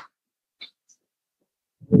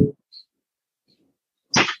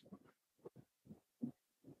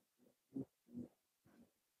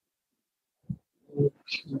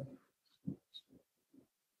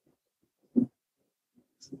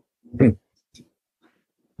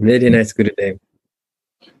 Very nice, Gurudev.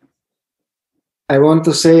 I want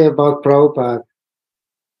to say about Prabhupada.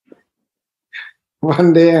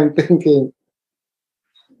 One day I'm thinking,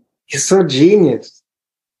 he's so genius.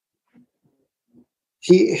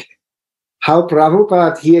 How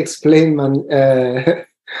Prabhupada, he explained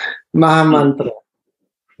Mahamantra.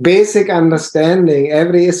 Basic understanding,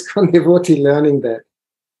 every ISKCON devotee learning that.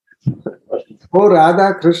 Oh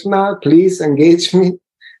Radha, Krishna, please engage me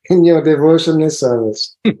in your devotional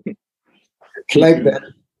service. Like that.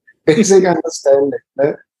 Basic understanding.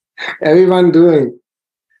 Everyone doing.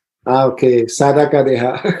 Okay, sadhaka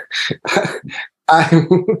deha.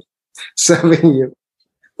 I'm serving you.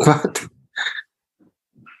 But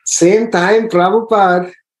same time,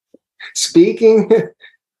 Prabhupada speaking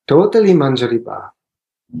totally Manjari Bhav.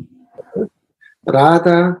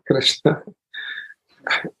 Radha, Krishna,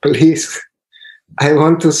 please, I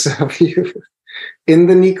want to serve you in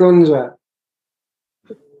the Nikunja.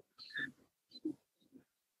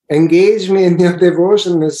 Engage me in your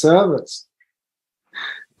devotional service.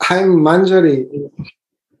 I'm Manjari.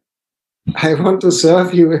 I want to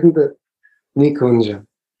serve you in the Nikunja.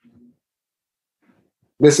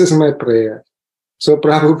 This is my prayer. So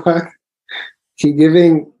Prabhupada, he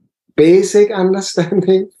giving basic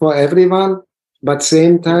understanding for everyone, but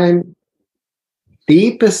same time,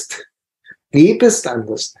 deepest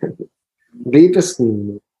understanding, deepest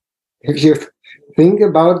meaning. If you think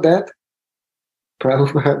about that,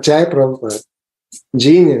 Prabhupada, Jai Prabhupada,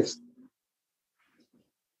 genius.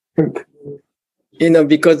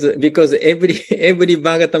 Because every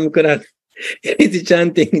Bhagavatam class is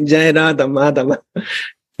chanting Jai Radha Madhava.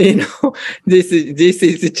 This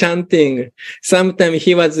is chanting. Sometimes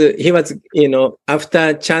he was,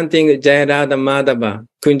 after chanting Jai Radha Madhava,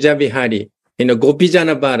 Kunjabi Hari,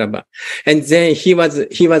 Gopijana Bharava, and then he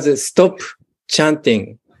was stop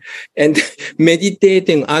chanting and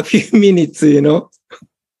meditating a few minutes,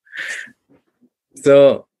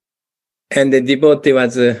 So, and the devotee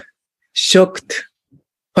was shocked.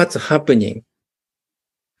 What's happening?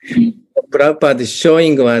 Prabhupada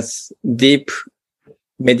showing us deep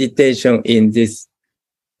meditation in this,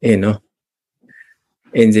 in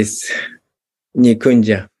this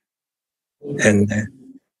Nikunja and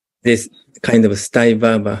this kind of Sthai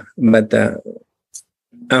Baba. But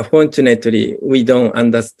unfortunately, we don't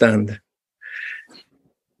understand.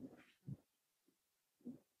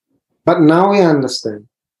 But now we understand.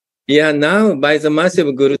 Yeah, now by the mercy of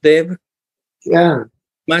Gurudev, yeah,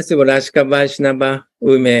 mercy of Rashka Vaishnava,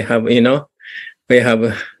 we may have, we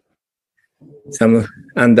have some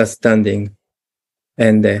understanding,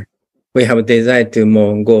 and we have desire to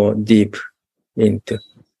more go deep into.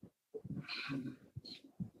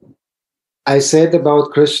 I said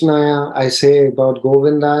about Krishnaya, I say about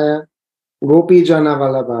Govindaya, Gopi Jana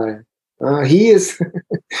Vallabhaya. He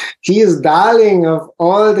is darling of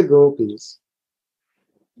all the gopis.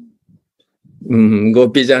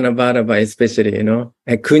 Gopi Jana Bharava especially, you know,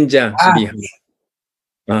 and Kunja Bihar.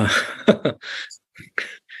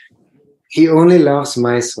 He only loves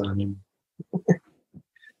my Swami.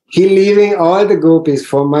 He leaving all the gopis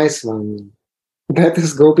for my Swami. That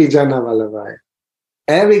is Gopi Jana Vallabhai.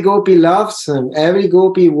 Every gopi loves him. Every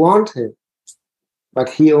gopi wants him. But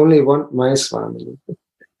he only wants my Swami.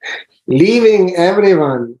 Leaving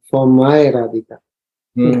everyone for my Radhika.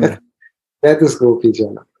 That is Gopi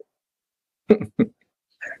Jana.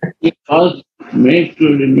 It was made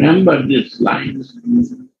to remember these lines.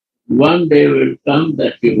 One day will come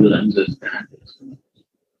that you will understand it.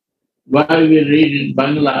 Why we read in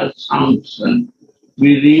Bangla songs and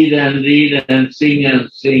we read and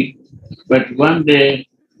sing, but one day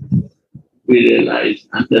we realize,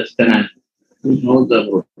 understand, who knows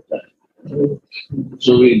about that.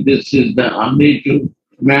 So this is the only to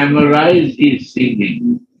memorize his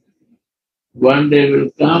singing. One day will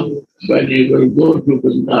come when you will go to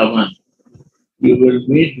Vrindavan. You will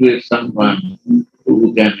meet with someone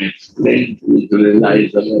who can explain, who will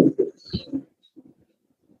realize about this.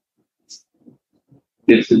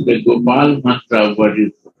 This is the Gopal mantra, what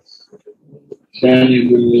is this? Then you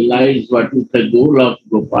will realize what is the goal of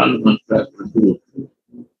Gopal mantra to do,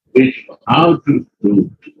 which how to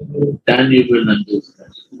do. Then you will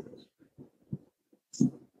understand.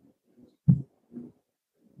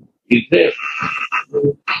 It's a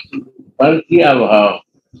Parkya Bhav.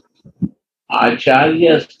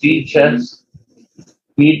 Acharyas teach us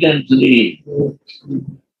repeatedly.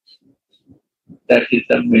 That is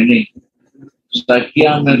the meaning.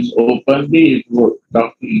 Sakya means openly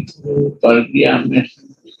talking. Parkya means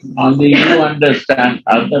only you understand,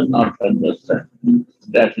 others not understand.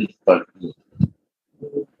 That is Parkya.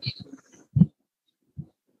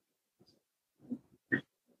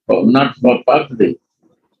 Not for public.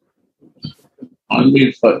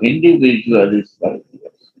 Only for individual is Parkya.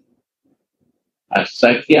 A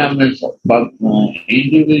Sakya means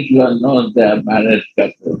individual knows they are married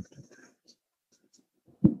couple.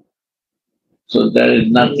 So there is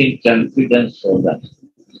nothing confidence for them.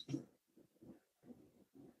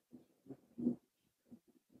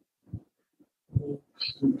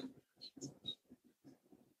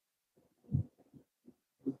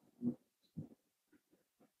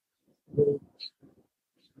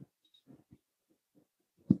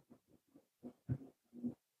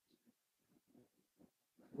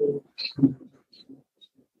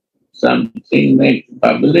 Something made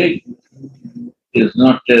public is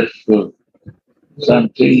not tasteful.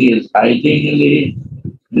 Something is hidingly,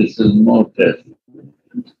 this is more tasteful.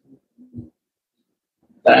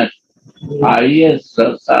 That highest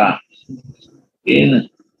rasa in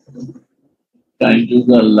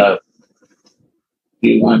conjugal love,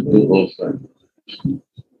 we want to open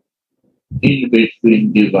in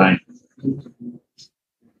between divine.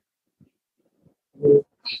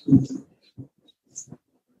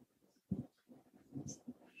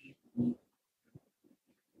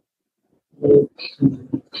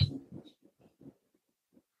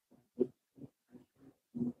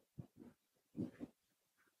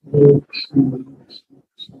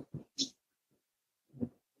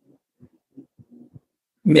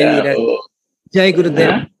 Jai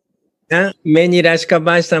Gurudev. Many Rashka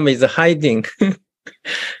Vaishnava is hiding.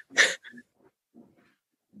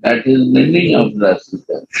 That is meaning of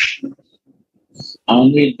Rasika.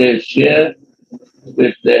 Only they share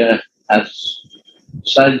with their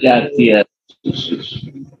Sajatiya.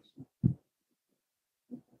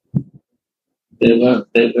 They will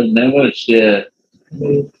never share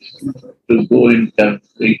to go in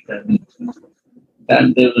conflict.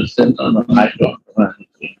 Then they will say, no, I don't know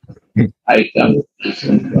anything. I come to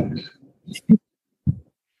listen.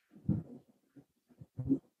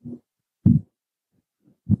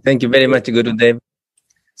 Thank you very much, Gurudev.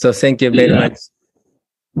 So thank you very much,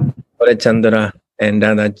 Ore Chandra and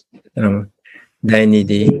Radha,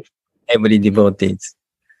 Dainidhi, every devotees.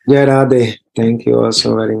 Jai Radhe. Thank you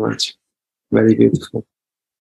also very much. Very beautiful.